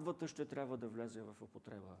 брадвата ще трябва да влезе в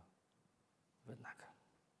употреба веднага.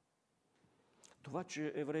 Това,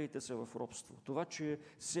 че евреите са в робство, това, че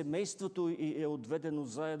семейството ѝ е отведено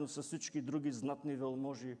заедно с всички други знатни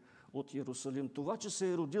велможи от Иерусалим, това, че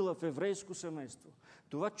се е родила в еврейско семейство,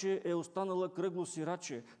 това, че е останала кръгло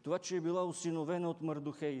сираче, това, че е била осиновена от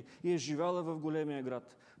Мардохей и е живяла в големия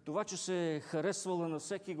град, това, че се е харесвала на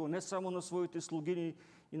всеки го, не само на своите слугини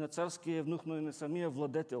и на царския евнух, но и на самия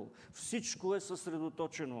владетел. Всичко е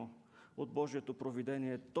съсредоточено от Божието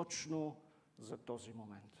провидение точно за този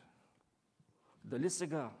момент. Дали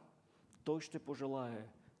сега той ще пожелае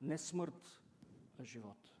не смърт, а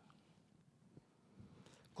живот?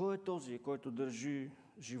 Кой е този, който държи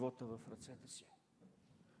живота в ръцете си?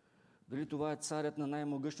 Дали това е царят на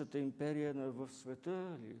най-могъщата империя в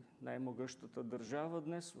света или най-могъщата държава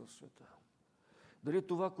днес в света? Дали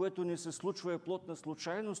това, което ни се случва, е плод на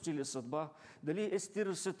случайност или съдба? Дали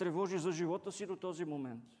Естир се тревожи за живота си до този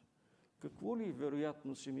момент? Какво ли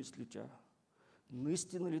вероятно си мисли тя?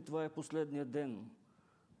 Наистина ли това е последният ден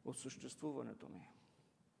от съществуването ми?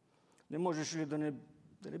 Не можеш ли да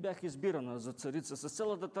не бях избирана за царица с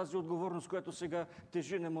цялата тази отговорност, която сега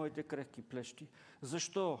тежи на моите крехки плещи?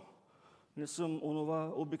 Защо не съм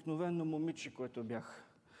онова обикновено момиче, което бях?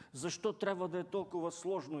 Защо трябва да е толкова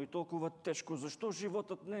сложно и толкова тежко? Защо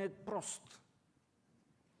животът не е прост?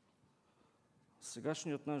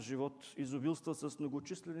 Сегашният наш живот изобилства с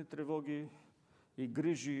многочислени тревоги и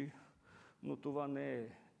грижи, но това не е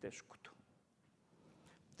тежкото.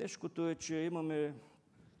 Тежкото е, че имаме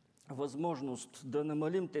възможност да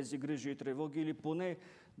намалим тези грижи и тревоги или поне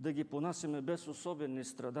да ги понасяме без особени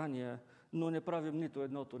страдания, но не правим нито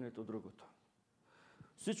едното, нито другото.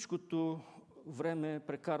 Всичкото време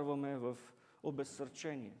прекарваме в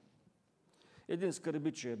обезсърчение. Един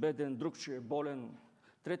скърби, че е беден, друг, че е болен,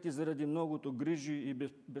 трети заради многото грижи и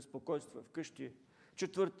безпокойства вкъщи,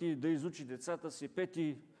 четвърти да изучи децата си,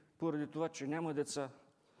 пети поради това, че няма деца.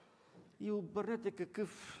 И обърнете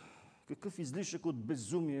какъв Какъв излишък от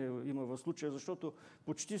безумие има в случая, защото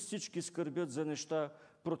почти всички скърбят за неща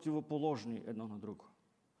противоположни едно на друго.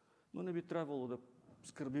 Но не би трябвало да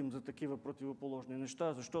скърбим за такива противоположни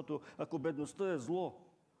неща, защото ако бедността е зло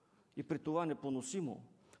и при това непоносимо,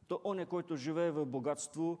 то оня, който живее в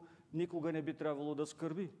богатство, никога не би трябвало да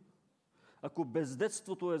скърби. Ако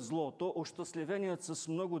бездетството е зло, то ощастливеният с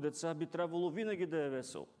много деца би трябвало винаги да е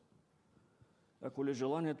весел. Ако ли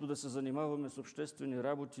желанието да се занимаваме с обществени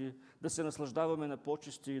работи, да се наслаждаваме на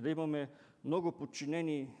почести и да имаме много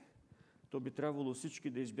подчинени, то би трябвало всички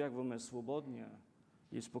да избягваме свободния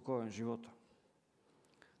и спокоен живот.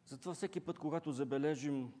 Затова всеки път, когато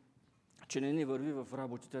забележим, че не ни върви в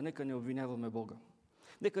работите, нека не обвиняваме Бога.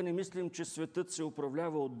 Нека не мислим, че светът се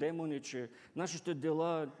управлява от демони, че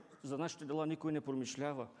за нашите дела никой не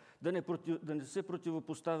промишлява, да не се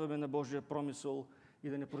противопоставяме на Божия промисъл и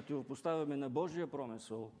да не противопоставяме на Божия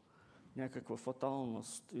промисъл някаква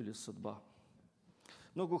фаталност или съдба.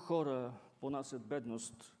 Много хора понасят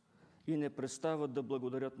бедност и не престават да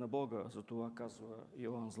благодарят на Бога, за това казва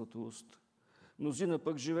Йоан Златоуст. Мнозина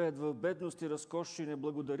пък живеят в бедност и разкош и не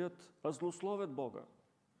благодарят, а злословят Бога.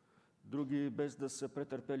 Други, без да са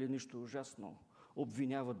претърпели нищо ужасно,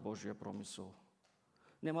 обвиняват Божия промисъл.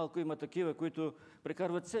 Немалко има такива, които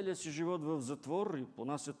прекарват целия си живот в затвор и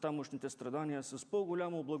понасят тамошните страдания с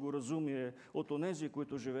по-голямо благоразумие от онези,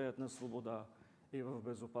 които живеят на свобода и в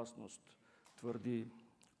безопасност, твърди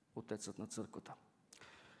отецът на църквата.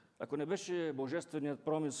 Ако не беше божественият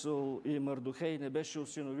промисъл и Мардохей не беше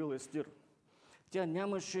осиновил Естир, тя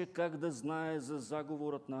нямаше как да знае за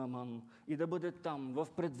заговорът на Аман и да бъде там, в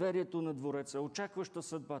предверието на двореца, очакваща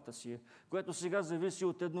съдбата си, която сега зависи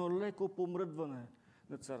от едно леко помръдване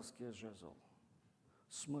на царския жезъл.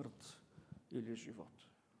 Смърт или живот.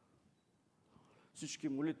 Всички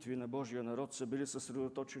молитви на Божия народ са били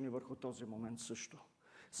съсредоточени върху този момент също.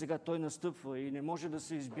 Сега той настъпва и не може да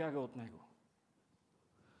се избяга от него.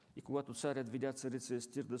 И когато царят видя царица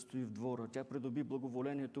Естир да стои в двора, тя придоби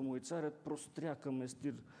благоволението му и царят простря към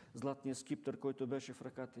Естир златния скиптър, който беше в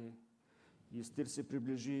ръката й. И Естир се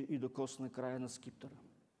приближи и докосна края на скиптъра.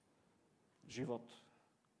 Живот,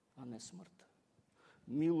 а не смърт.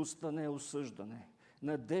 Милост, а не осъждане.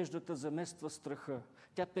 Надеждата замества страха.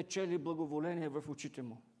 Тя печели благоволение в очите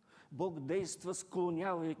му. Бог действа,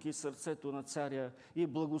 склонявайки сърцето на царя и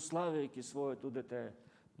благославяйки своето дете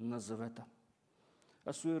на завета.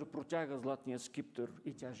 Асуир протяга златния скиптър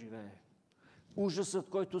и тя живее. Ужасът,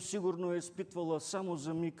 който сигурно е изпитвала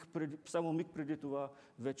само миг преди това,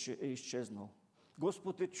 вече е изчезнал.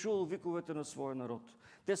 Господ е чул виковете на своя народ.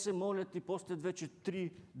 Те се молят и постят вече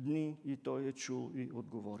 3 дни и той е чул и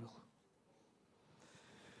отговорил.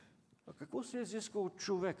 А какво се изиска от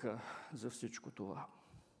човека за всичко това?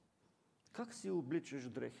 Как си обличаш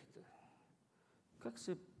дрехите? Как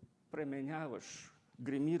се пременяваш,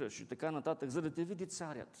 гримираш и така нататък, за да те види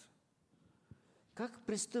царят? Как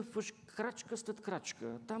пристъпваш крачка след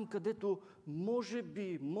крачка, там където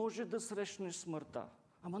може да срещнеш смъртта,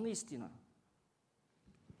 ама наистина?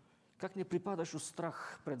 Как не припадаш от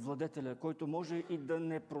страх пред владетеля, който може и да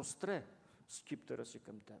не простре скиптъра си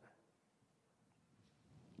към тебе?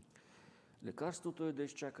 Лекарството е да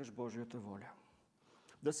изчакаш Божията воля.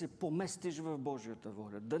 Да се поместиш в Божията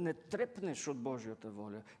воля, да не трепнеш от Божията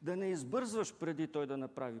воля, да не избързваш преди той да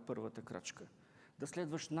направи първата крачка, да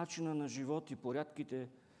следваш начина на живот и порядките,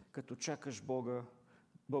 като чакаш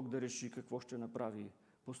Бог да реши какво ще направи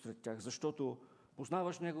посред тях, защото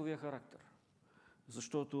познаваш Неговия характер,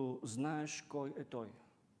 защото знаеш кой е Той,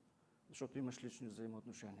 защото имаш лични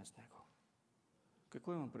взаимоотношения с Него.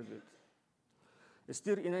 Какво имам предвид?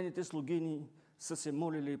 Естир и нейните слугини са се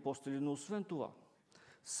молили и постили, но освен това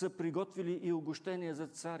са приготвили и угощение за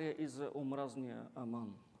царя и за омразния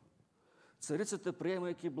Аман. Царицата,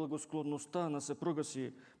 приемайки благосклонността на съпруга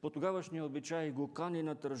си, по тогавашния обичай го кани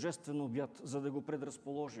на тържествен обяд, за да го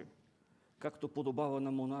предразположи, както подобава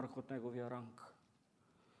на монарх от неговия ранг.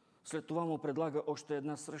 След това му предлага още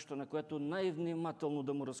една среща, на която най-внимателно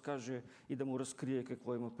да му разкаже и да му разкрие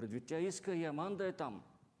какво има предвид. Тя иска и Аман да е там,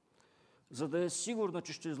 за да е сигурна,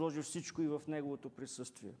 че ще изложи всичко и в неговото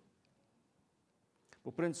присъствие.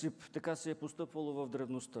 По принцип, така се е постъпвало в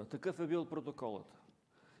древността. Такъв е бил протоколът.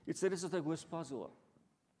 И царицата го е спазила.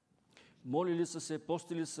 Молили са се,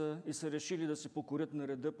 постили са и са решили да се покорят на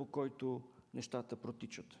реда, по който нещата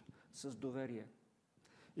протичат. С доверие.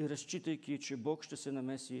 И разчитайки, че Бог ще се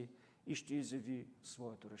намеси и ще изяви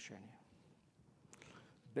своето решение.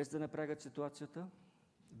 Без да напрягат ситуацията,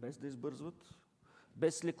 без да избързват,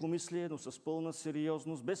 без лекомислие, но с пълна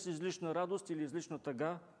сериозност, без излишна радост или излишна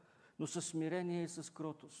тъга, но със смирение и с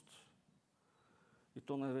кротост. И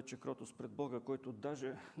то най-вече кротост пред Бога, който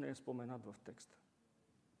даже не е споменат в текста.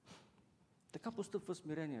 Така постъпва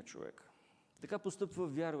смирения човек. Така постъпва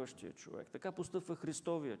вярващия човек. Така постъпва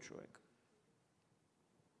Христовия човек.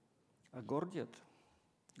 А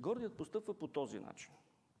гордият постъпва по този начин.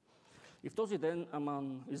 И в този ден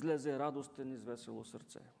Аман излезе радостен и с весело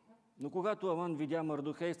сърце. Но когато Аман видя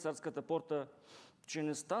Мардохей в царската порта, че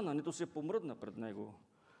не стана, нито се помръдна пред него,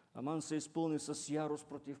 Аман се изпълни с ярост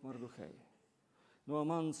против Мардохей. Но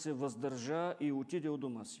Аман се въздържа и отиде от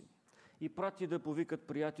дома си. И прати да повикат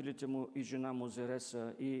приятелите му и жена му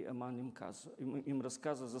Зереса, и Аман им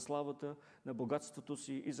разказа за славата на богатството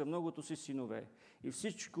си и за многото си синове. И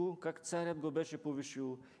всичко, как царят го беше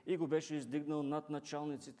повишил и го беше издигнал над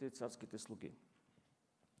началниците и царските слуги.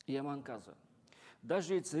 И Аман каза: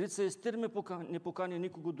 даже и царица Естир не покани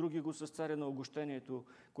никого другиго с царя на огощението,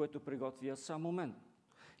 което приготвя само мен.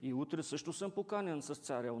 И утре също съм поканен с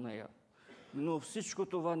царя у нея. Но всичко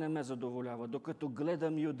това не ме задоволява, докато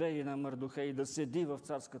гледам юдеи на Мардохей да седи в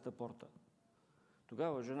царската порта.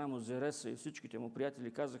 Тогава жена му Зереса и всичките му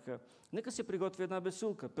приятели казаха: нека се приготви една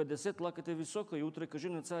бесилка, 50 лакъта висока, и утре кажи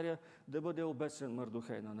на царя да бъде обесен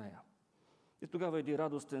Мардохей на нея. И тогава иди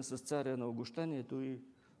радостен с царя на огощението, и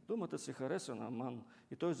думата се хареса на Аман,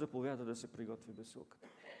 и той заповяда да се приготви бесилката.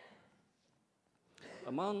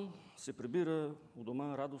 Аман се прибира у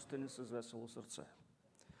дома радостен и с весело сърце,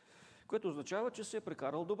 което означава, че се е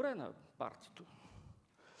прекарал добре на партито.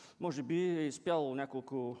 Може би е изпял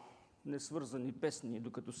няколко несвързани песни,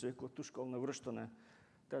 докато се е клатушкал на връщане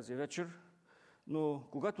тази вечер, но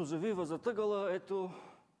когато завива затъгала, ето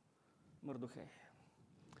Мардохей.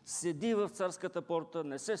 Седи в царската порта,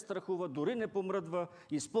 не се страхува, дори не помръдва,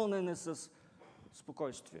 изпълнен е с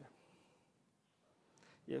спокойствие.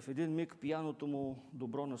 И в един миг пияното му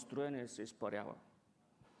добро настроение се изпарява.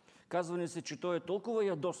 Казва ни се, че той е толкова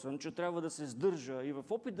ядосан, че трябва да се сдържа и в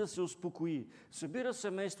опит да се успокои, събира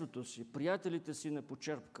семейството си, приятелите си на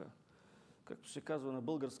почерпка, както се казва на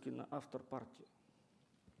български, на автор-партия.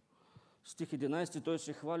 Стих 11 той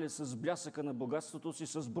се хвали с блясъка на богатството си,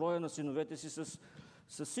 с броя на синовете си,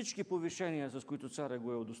 с всички повишения, с които царя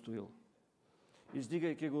го е удостоил.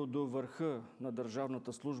 Издигайки го до върха на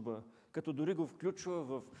държавната служба, като дори го включва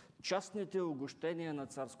в частните огощения на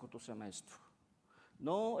царското семейство.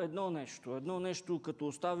 Но едно нещо, като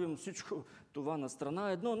оставим всичко това на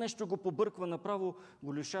страна, едно нещо го побърква направо,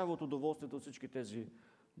 го лишава от удоволствието от всички тези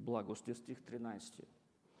благости. Стих 13.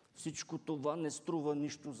 Всичко това не струва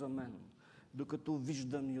нищо за мен, докато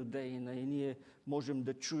виждам юдеина, и ние можем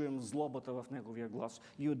да чуем злобата в неговия глас.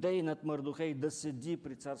 Юдеинът Мардохей да седи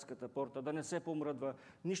при царската порта, да не се помръдва,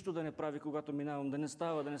 нищо да не прави, когато минавам, да не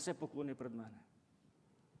става, да не се поклони пред мене.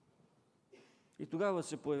 И тогава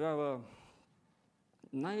се появява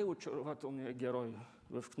най-очарователният герой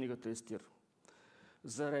в книгата Естир.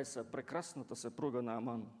 Зереса, прекрасната съпруга на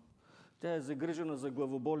Аман. Тя е загрижена за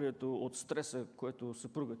главоболието от стреса, което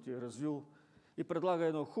съпругът ти е развил, и предлага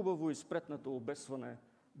едно хубаво и спретнато обесване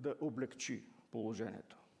да облегчи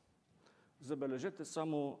положението. Забележете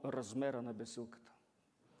само размера на бесилката.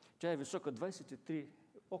 Тя е висока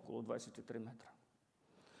около 23 метра.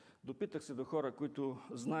 Допитах се до хора, които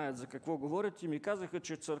знаят за какво говорят, и ми казаха,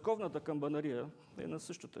 че църковната камбанария е на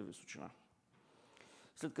същата височина.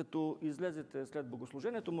 След като излезете след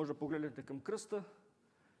богослужението, може да погледнете към кръста,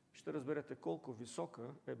 ще разберете колко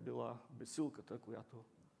висока е била бесилката, която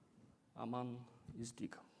Аман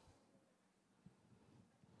издига.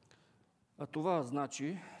 А това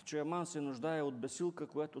значи, че Аман се нуждае от бесилка,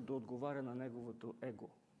 която да отговаря на неговото его.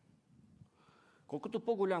 Колкото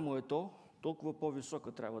по-голямо е то, толкова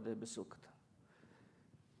по-висока трябва да е бесилката.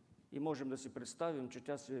 И можем да си представим, че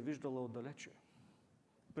тя се е виждала отдалече.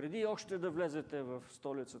 Преди още да влезете в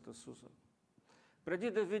столицата Суза,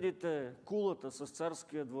 преди да видите кулата с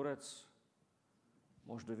царския дворец,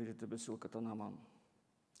 може да видите бесилката на Аман.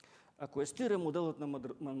 Ако Естир е моделът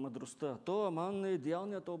на мъдростта, то Аман е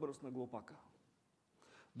идеалният образ на глупака.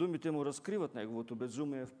 Думите му разкриват неговото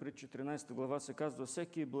безумие. В Притчи 13 глава се казва: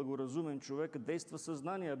 всеки благоразумен човек действа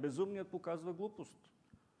съзнание, а безумният показва глупост.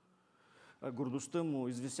 А гордостта му,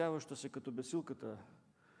 извисяваща се като бесилката,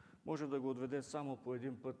 може да го отведе само по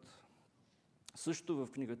един път. Също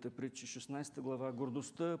в книгата Притчи 16 глава: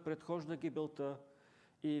 гордостта предхожда гибелта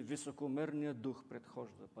и високомерният дух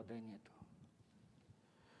предхожда падението.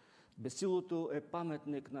 Бесилото е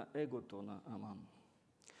паметник на егото на Аман.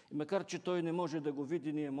 И макар че той не може да го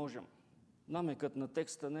види, ние можем. Намекът на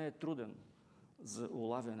текста не е труден за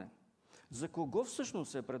улавяне. За кого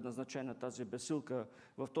всъщност е предназначена тази бесилка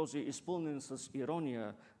в този изпълнен с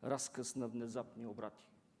ирония разказ на внезапни обрати?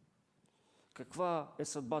 Каква е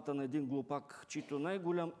съдбата на един глупак, чийто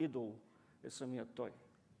най-голям идол е самият Той.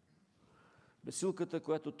 Бесилката,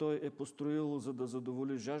 която Той е построил, за да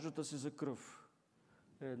задоволи жаждата си за кръв,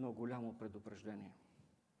 е едно голямо предупреждение.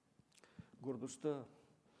 Гордостта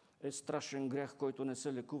е страшен грях, който не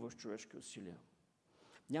се лекува с човешки усилия.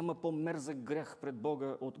 Няма по-мерзък грях пред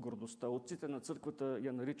Бога от гордостта. Отците на църквата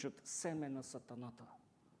я наричат семе на сатаната.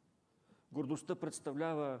 Гордостта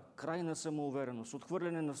представлява крайна самоувереност,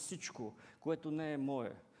 отхвърляне на всичко, което не е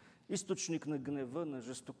мое. Източник на гнева, на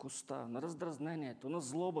жестокостта, на раздразнението, на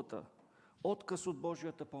злобата, отказ от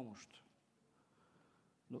Божията помощ.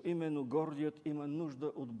 Но именно гордият има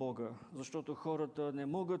нужда от Бога, защото хората не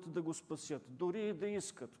могат да го спасят, дори и да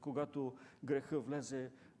искат, когато греха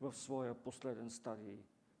влезе в своя последен стадий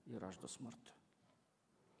и ражда смърт.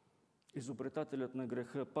 Изобретателят на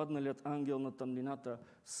греха, падналият ангел на тъмнината,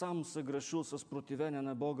 сам съгрешил с противение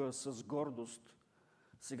на Бога, с гордост.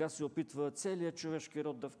 Сега се опитва целият човешки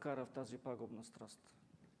род да вкара в тази пагубна страст.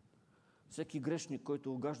 Всеки грешник,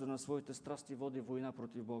 който угажда на своите страсти, води война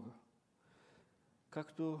против Бога.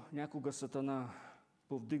 Както някога Сатана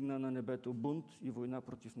повдигна на небето бунт и война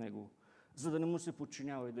против него, за да не му се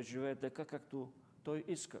подчинява и да живее така, както той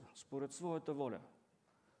иска, според своята воля.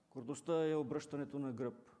 Гордостта е обръщането на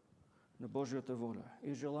гръб на Божията воля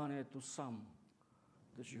и желанието сам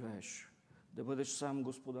да живееш, да бъдеш сам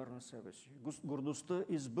господар на себе си. Гордостта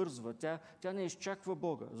избързва, тя не изчаква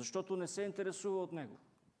Бога, защото не се интересува от Него.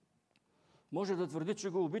 Може да твърди, че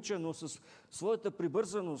го обича, но с своята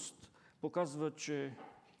прибързаност показва, че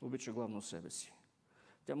обича главно себе си.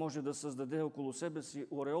 Тя може да създаде около себе си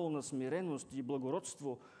ореол на смиреност и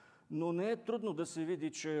благородство, но не е трудно да се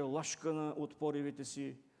види, че е лашкана от поривите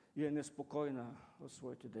си и е неспокойна в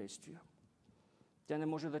своите действия. Тя не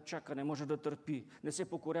може да чака, не може да търпи, не се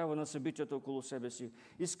покорява на събитията около себе си.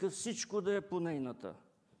 Иска всичко да е по нейната,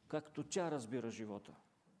 както тя разбира живота.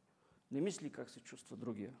 Не мисли как се чувства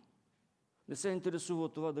другия. Не се интересува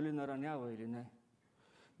от това дали наранява или не.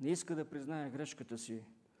 Не иска да признае грешката си,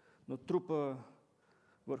 но трупа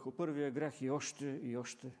върху първия грях и още и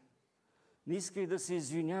още. Не иска и да се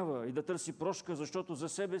извинява и да търси прошка, защото за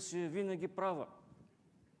себе си е винаги права.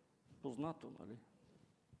 Познато, нали?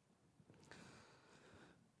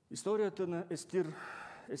 Историята на Естир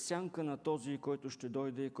е сянка на този, който ще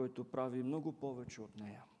дойде и който прави много повече от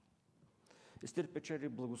нея. Естир печели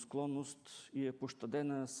благосклонност и е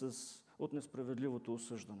пощадена от несправедливото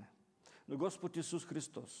осъждане. Но Господ Исус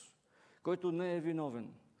Христос, който не е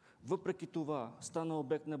виновен, въпреки това стана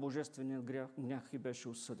обект на божествения грях и беше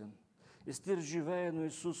осъден. Естир живее, но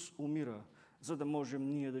Исус умира, за да можем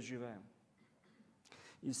ние да живеем.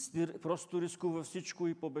 Естир просто рискува всичко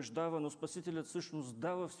и побеждава, но Спасителят всъщност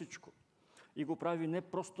дава всичко. И го прави не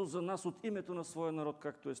просто за нас от името на своя народ,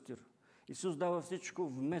 както Естир. Исус дава всичко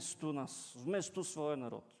вместо нас, вместо своя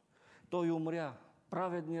народ. Той умря,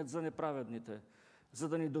 праведният за неправедните, за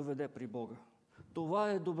да ни доведе при Бога.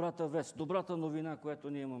 Това е добрата вест, добрата новина, която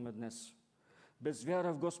ние имаме днес. Без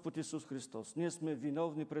вяра в Господ Исус Христос ние сме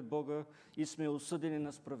виновни пред Бога и сме осъдени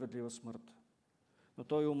на справедлива смърт. Но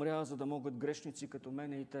Той умря, за да могат грешници като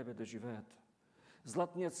мене и тебе да живеят.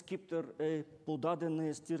 Златният скиптър е подаден на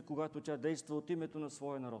Естир, когато тя действа от името на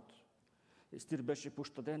своя народ. Естир беше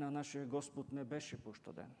пощаден, а нашия Господ не беше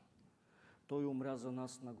пощаден. Той умря за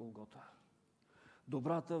нас на Голгота.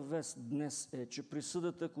 Добрата вест днес е, че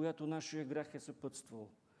присъдата, която нашия грях е съпътствал,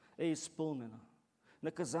 е изпълнена.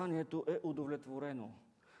 Наказанието е удовлетворено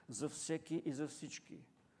за всеки и за всички,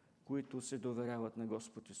 които се доверяват на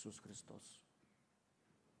Господ Исус Христос.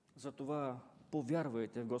 Затова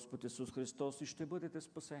повярвайте в Господ Исус Христос и ще бъдете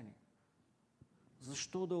спасени.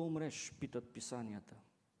 Защо да умреш, питат писанията.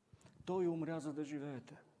 Той умря, за да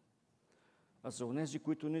живеете. А за онези,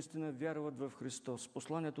 които наистина вярват в Христос,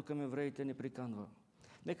 посланието към евреите ни приканва.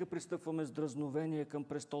 Нека пристъпваме с дразновение към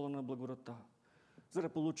престола на благодата, за да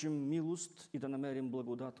получим милост и да намерим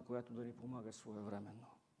благодат, която да ни помага своевременно.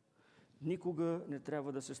 Никога не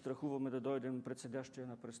трябва да се страхуваме да дойдем пред седящия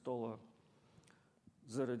на престола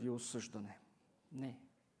заради осъждане. Не.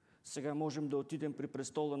 Сега можем да отидем при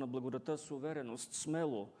престола на благодата с увереност,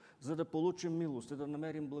 смело, за да получим милост и да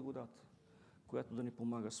намерим благодат, която да ни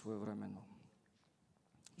помага своевременно.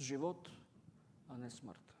 Живот, а не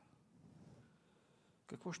смърт.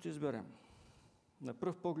 Какво ще изберем? На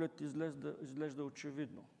пръв поглед изглежда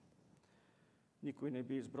очевидно. Никой не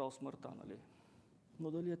би избрал смъртта, нали?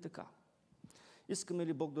 Но дали е така? Искаме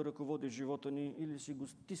ли Бог да ръководи живота ни или си го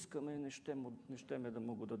стискаме и не щеме да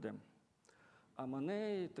му го дадем? Ама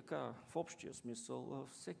не е така в общия смисъл, а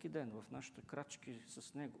всеки ден в нашите крачки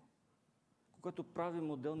с Него, когато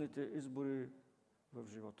правим отделните избори в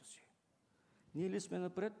живота си. Ние ли сме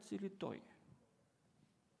напред или Той?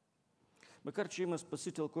 Макар че има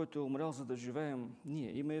Спасител, който е умрял, за да живеем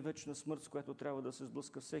ние, има и вечна смърт, с която трябва да се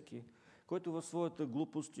сблъска всеки, който в своята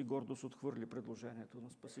глупост и гордост отхвърли предложението на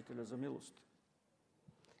Спасителя за милост.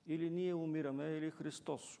 Или ние умираме, или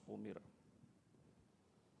Христос умира.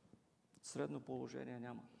 Средно положение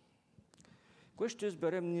няма. Кое ще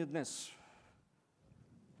изберем ние днес?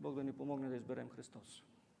 Бог да ни помогне да изберем Христос.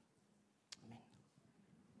 Амин.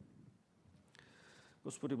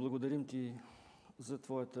 Господи, благодарим Ти за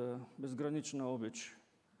Твоята безгранична обич,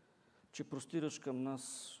 че простираш към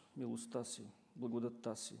нас милостта си,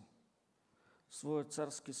 благодатта си, своя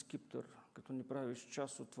царски скиптър, като ни правиш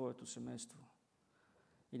част от Твоето семейство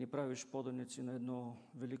и ни правиш поданици на едно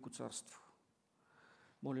велико царство.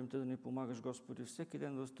 Молим Те да ни помагаш, Господи, всеки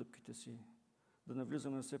ден в стъпките си, да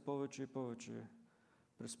навлизаме все повече и повече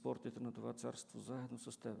през портите на това царство, заедно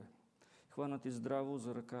с Тебе. Хванати здраво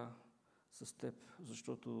за ръка с Теб,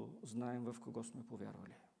 защото знаем в кого сме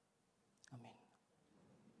повярвали. Амин.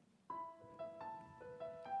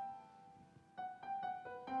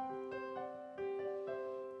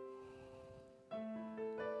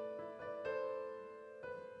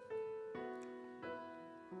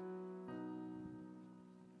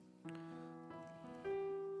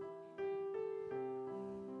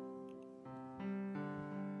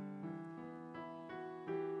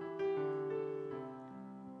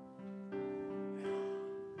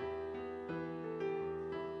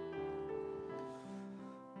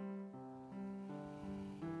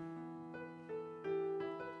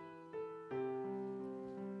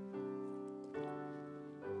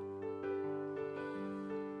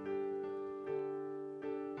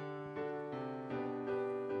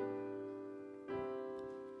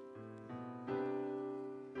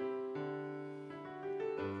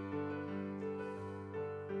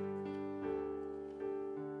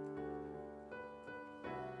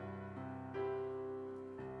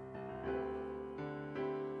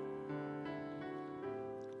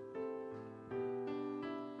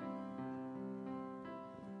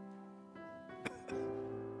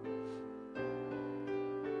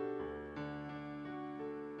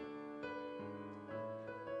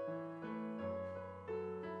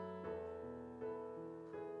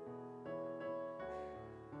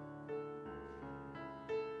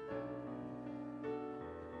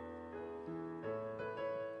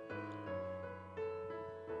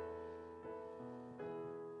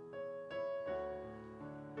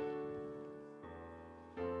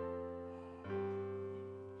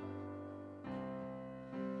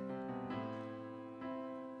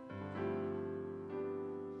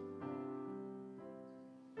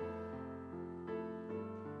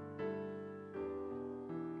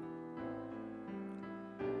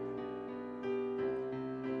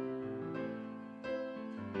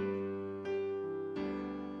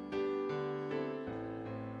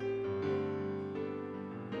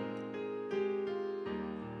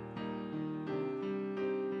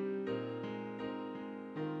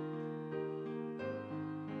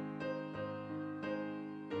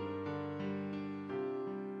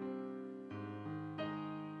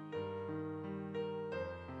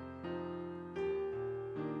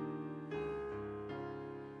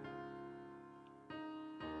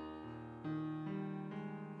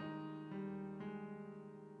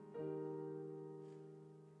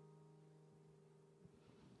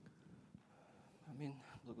 Амин.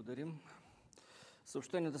 Благодарим.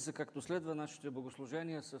 Съобщенията са както следва. Нашите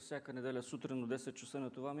богослужения са всяка неделя сутрин от 10 часа на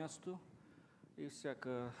това място и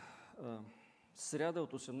всяка сряда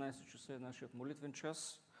от 18 часа е нашият молитвен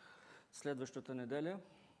час. Следващата неделя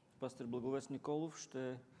пастир Благовест Николов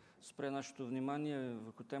ще спре нашето внимание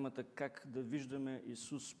върху темата как да виждаме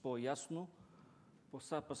Исус по-ясно.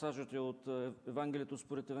 Пасажът е от Евангелието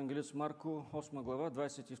според евангелист Марко, 8 глава,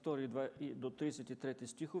 22 до 33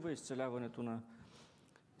 стихове, изцеляването на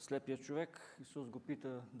слепия човек. Исус го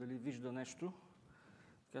пита дали вижда нещо.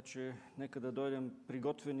 Така че нека да дойдем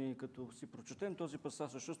приготвени, като си прочетем този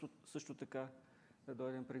пасаж, също така да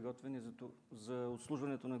дойдем приготвени за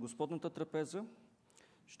отслужването на Господната трапеза.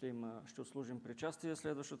 Ще отслужим причастие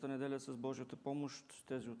следващата неделя с Божията помощ.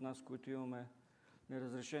 Тези от нас, които имаме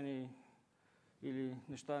неразрешени или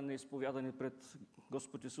неща неизповядани пред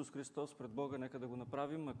Господ Исус Христос, пред Бога, нека да го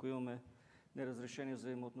направим. Ако имаме неразрешени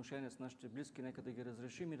взаимоотношения с нашите близки, нека да ги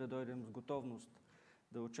разрешим и да дойдем с готовност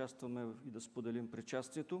да участваме и да споделим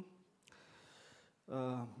причастието.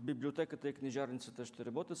 Библиотеката и книжарницата ще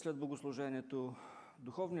работят след богослужението.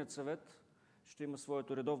 Духовният съвет ще има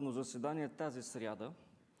своето редовно заседание тази сряда,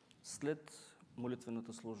 след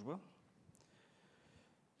молитвената служба.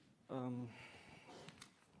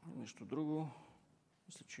 Нещо друго?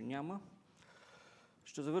 Мисля, че няма.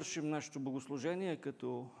 Ще завършим нашето богослужение,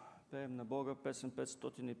 като Пеем на Бога песен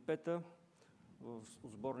 505 в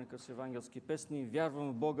сборника с евангелски песни.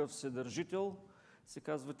 Вярвам в Бога Вседържител, се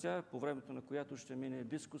казва тя, по времето на която ще мине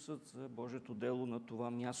дискусът за Божието дело на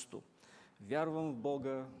това място. Вярвам в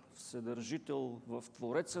Бога Вседържител, в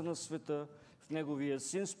Твореца на света, в Неговия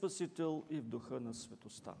Син Спасител и в Духа на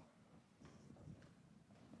светостта.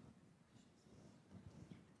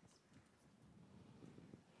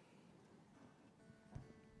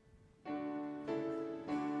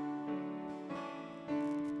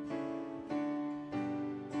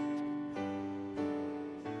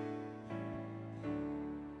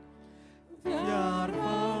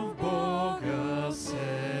 Вярвам в Бога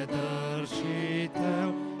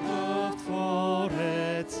Вседържител, в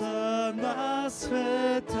Твореца на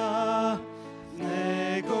света, в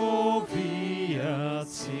Неговия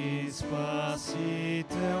Син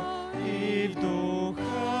Спасител и в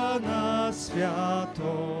Духа на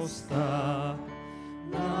святостта.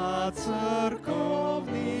 На църковните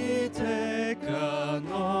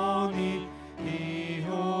канони и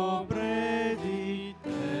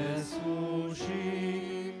обредите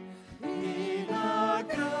служи, и на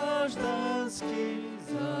граждански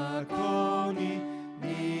закони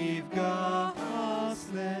ни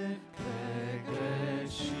вгасне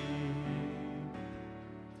прегреши.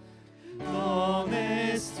 Но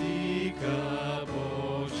не стига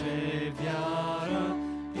Боже вяра,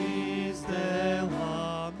 из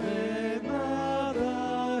дела ме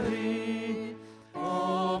надари.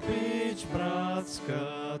 Обич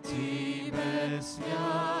братска ти ме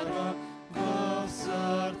смяра, в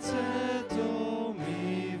сърцето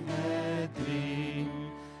ми внедри.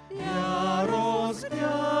 Ярост,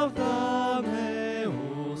 гняв да не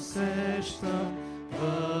усещам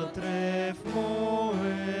вътре в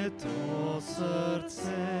моето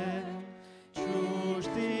сърце.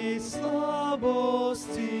 Чужди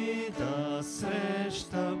слабости да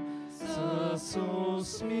срещам с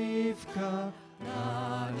усмивка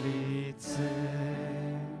на лице.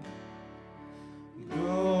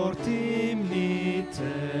 Горд и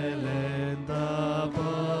мнителен да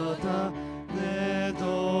бъда, не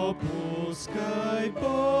допускай,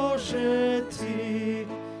 Боже, ти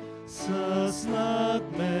с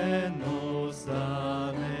надменност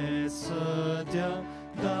да не съдя,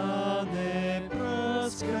 да не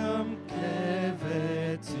пръскам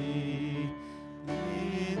клевети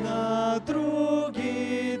и на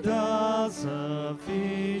други да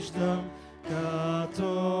завиждам,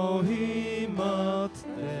 като имат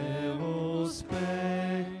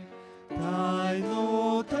неуспех.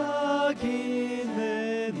 Тайно да ги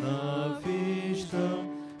ненавиждам,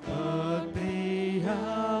 пък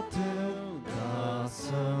приятел да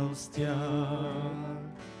съм с тях.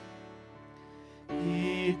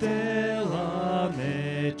 И дела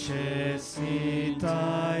нечестни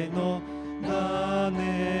тайно да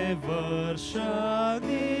не върша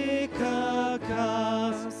никак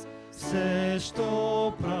аз. Все,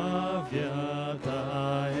 що правя,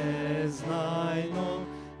 да е знайно,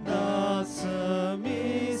 да съм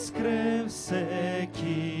искрен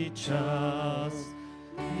всеки час.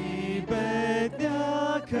 И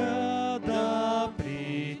бедняка да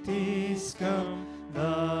притискам,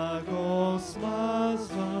 да го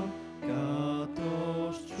смазвам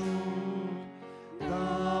като щур,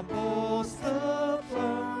 да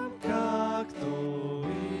постъпвам както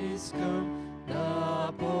искам,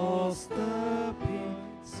 да постъпи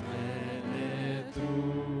с мене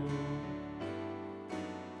друг.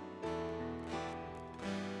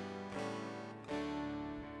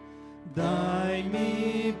 Дай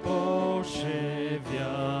ми, Боже,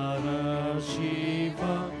 вяра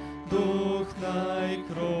жива, дух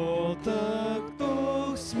най-кротък,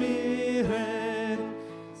 дух смирен,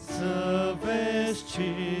 съвест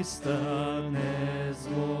чиста,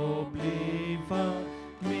 незлоблива,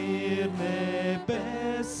 мир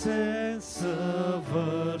небесен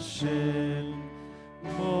съвършен.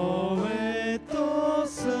 Моето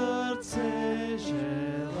сърце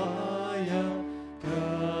желая,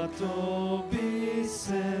 като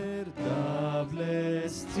бисер да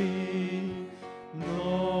блести.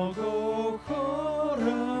 Много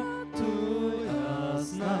хора туй аз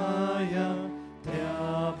зная,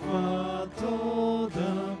 трябва то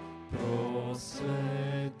да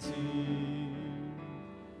просвети.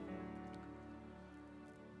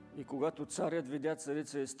 И когато царят видя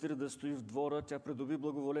царица Естир да стои в двора, тя придоби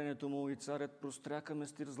благоволението му и царят простря към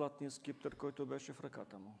Естир златния скиптър, който беше в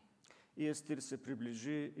ръката му. И Естир се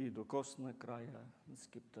приближи и докосна края на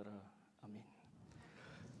скиптъра. Амин.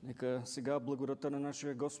 Нека сега благодата на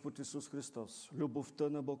нашия Господ Исус Христос, любовта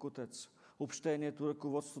на Бог Отец, общението,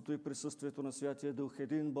 ръководството и присъствието на Святия Дух,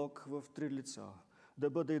 един Бог в три лица, да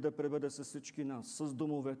бъде и да пребъде с всички нас, с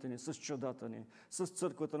домовете ни, с чадата ни, с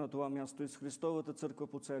църквата на това място и с Христовата църква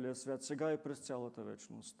по целия свят, сега и през цялата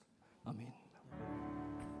вечност. Амин.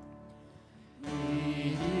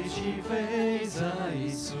 Иди живей за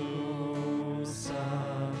Исуса,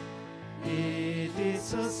 иди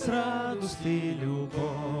с радост и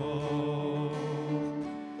любов,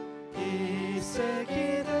 и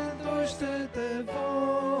всеки ден Той ще те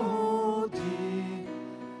води.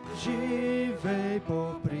 Живей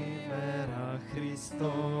по примера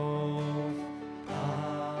Христов.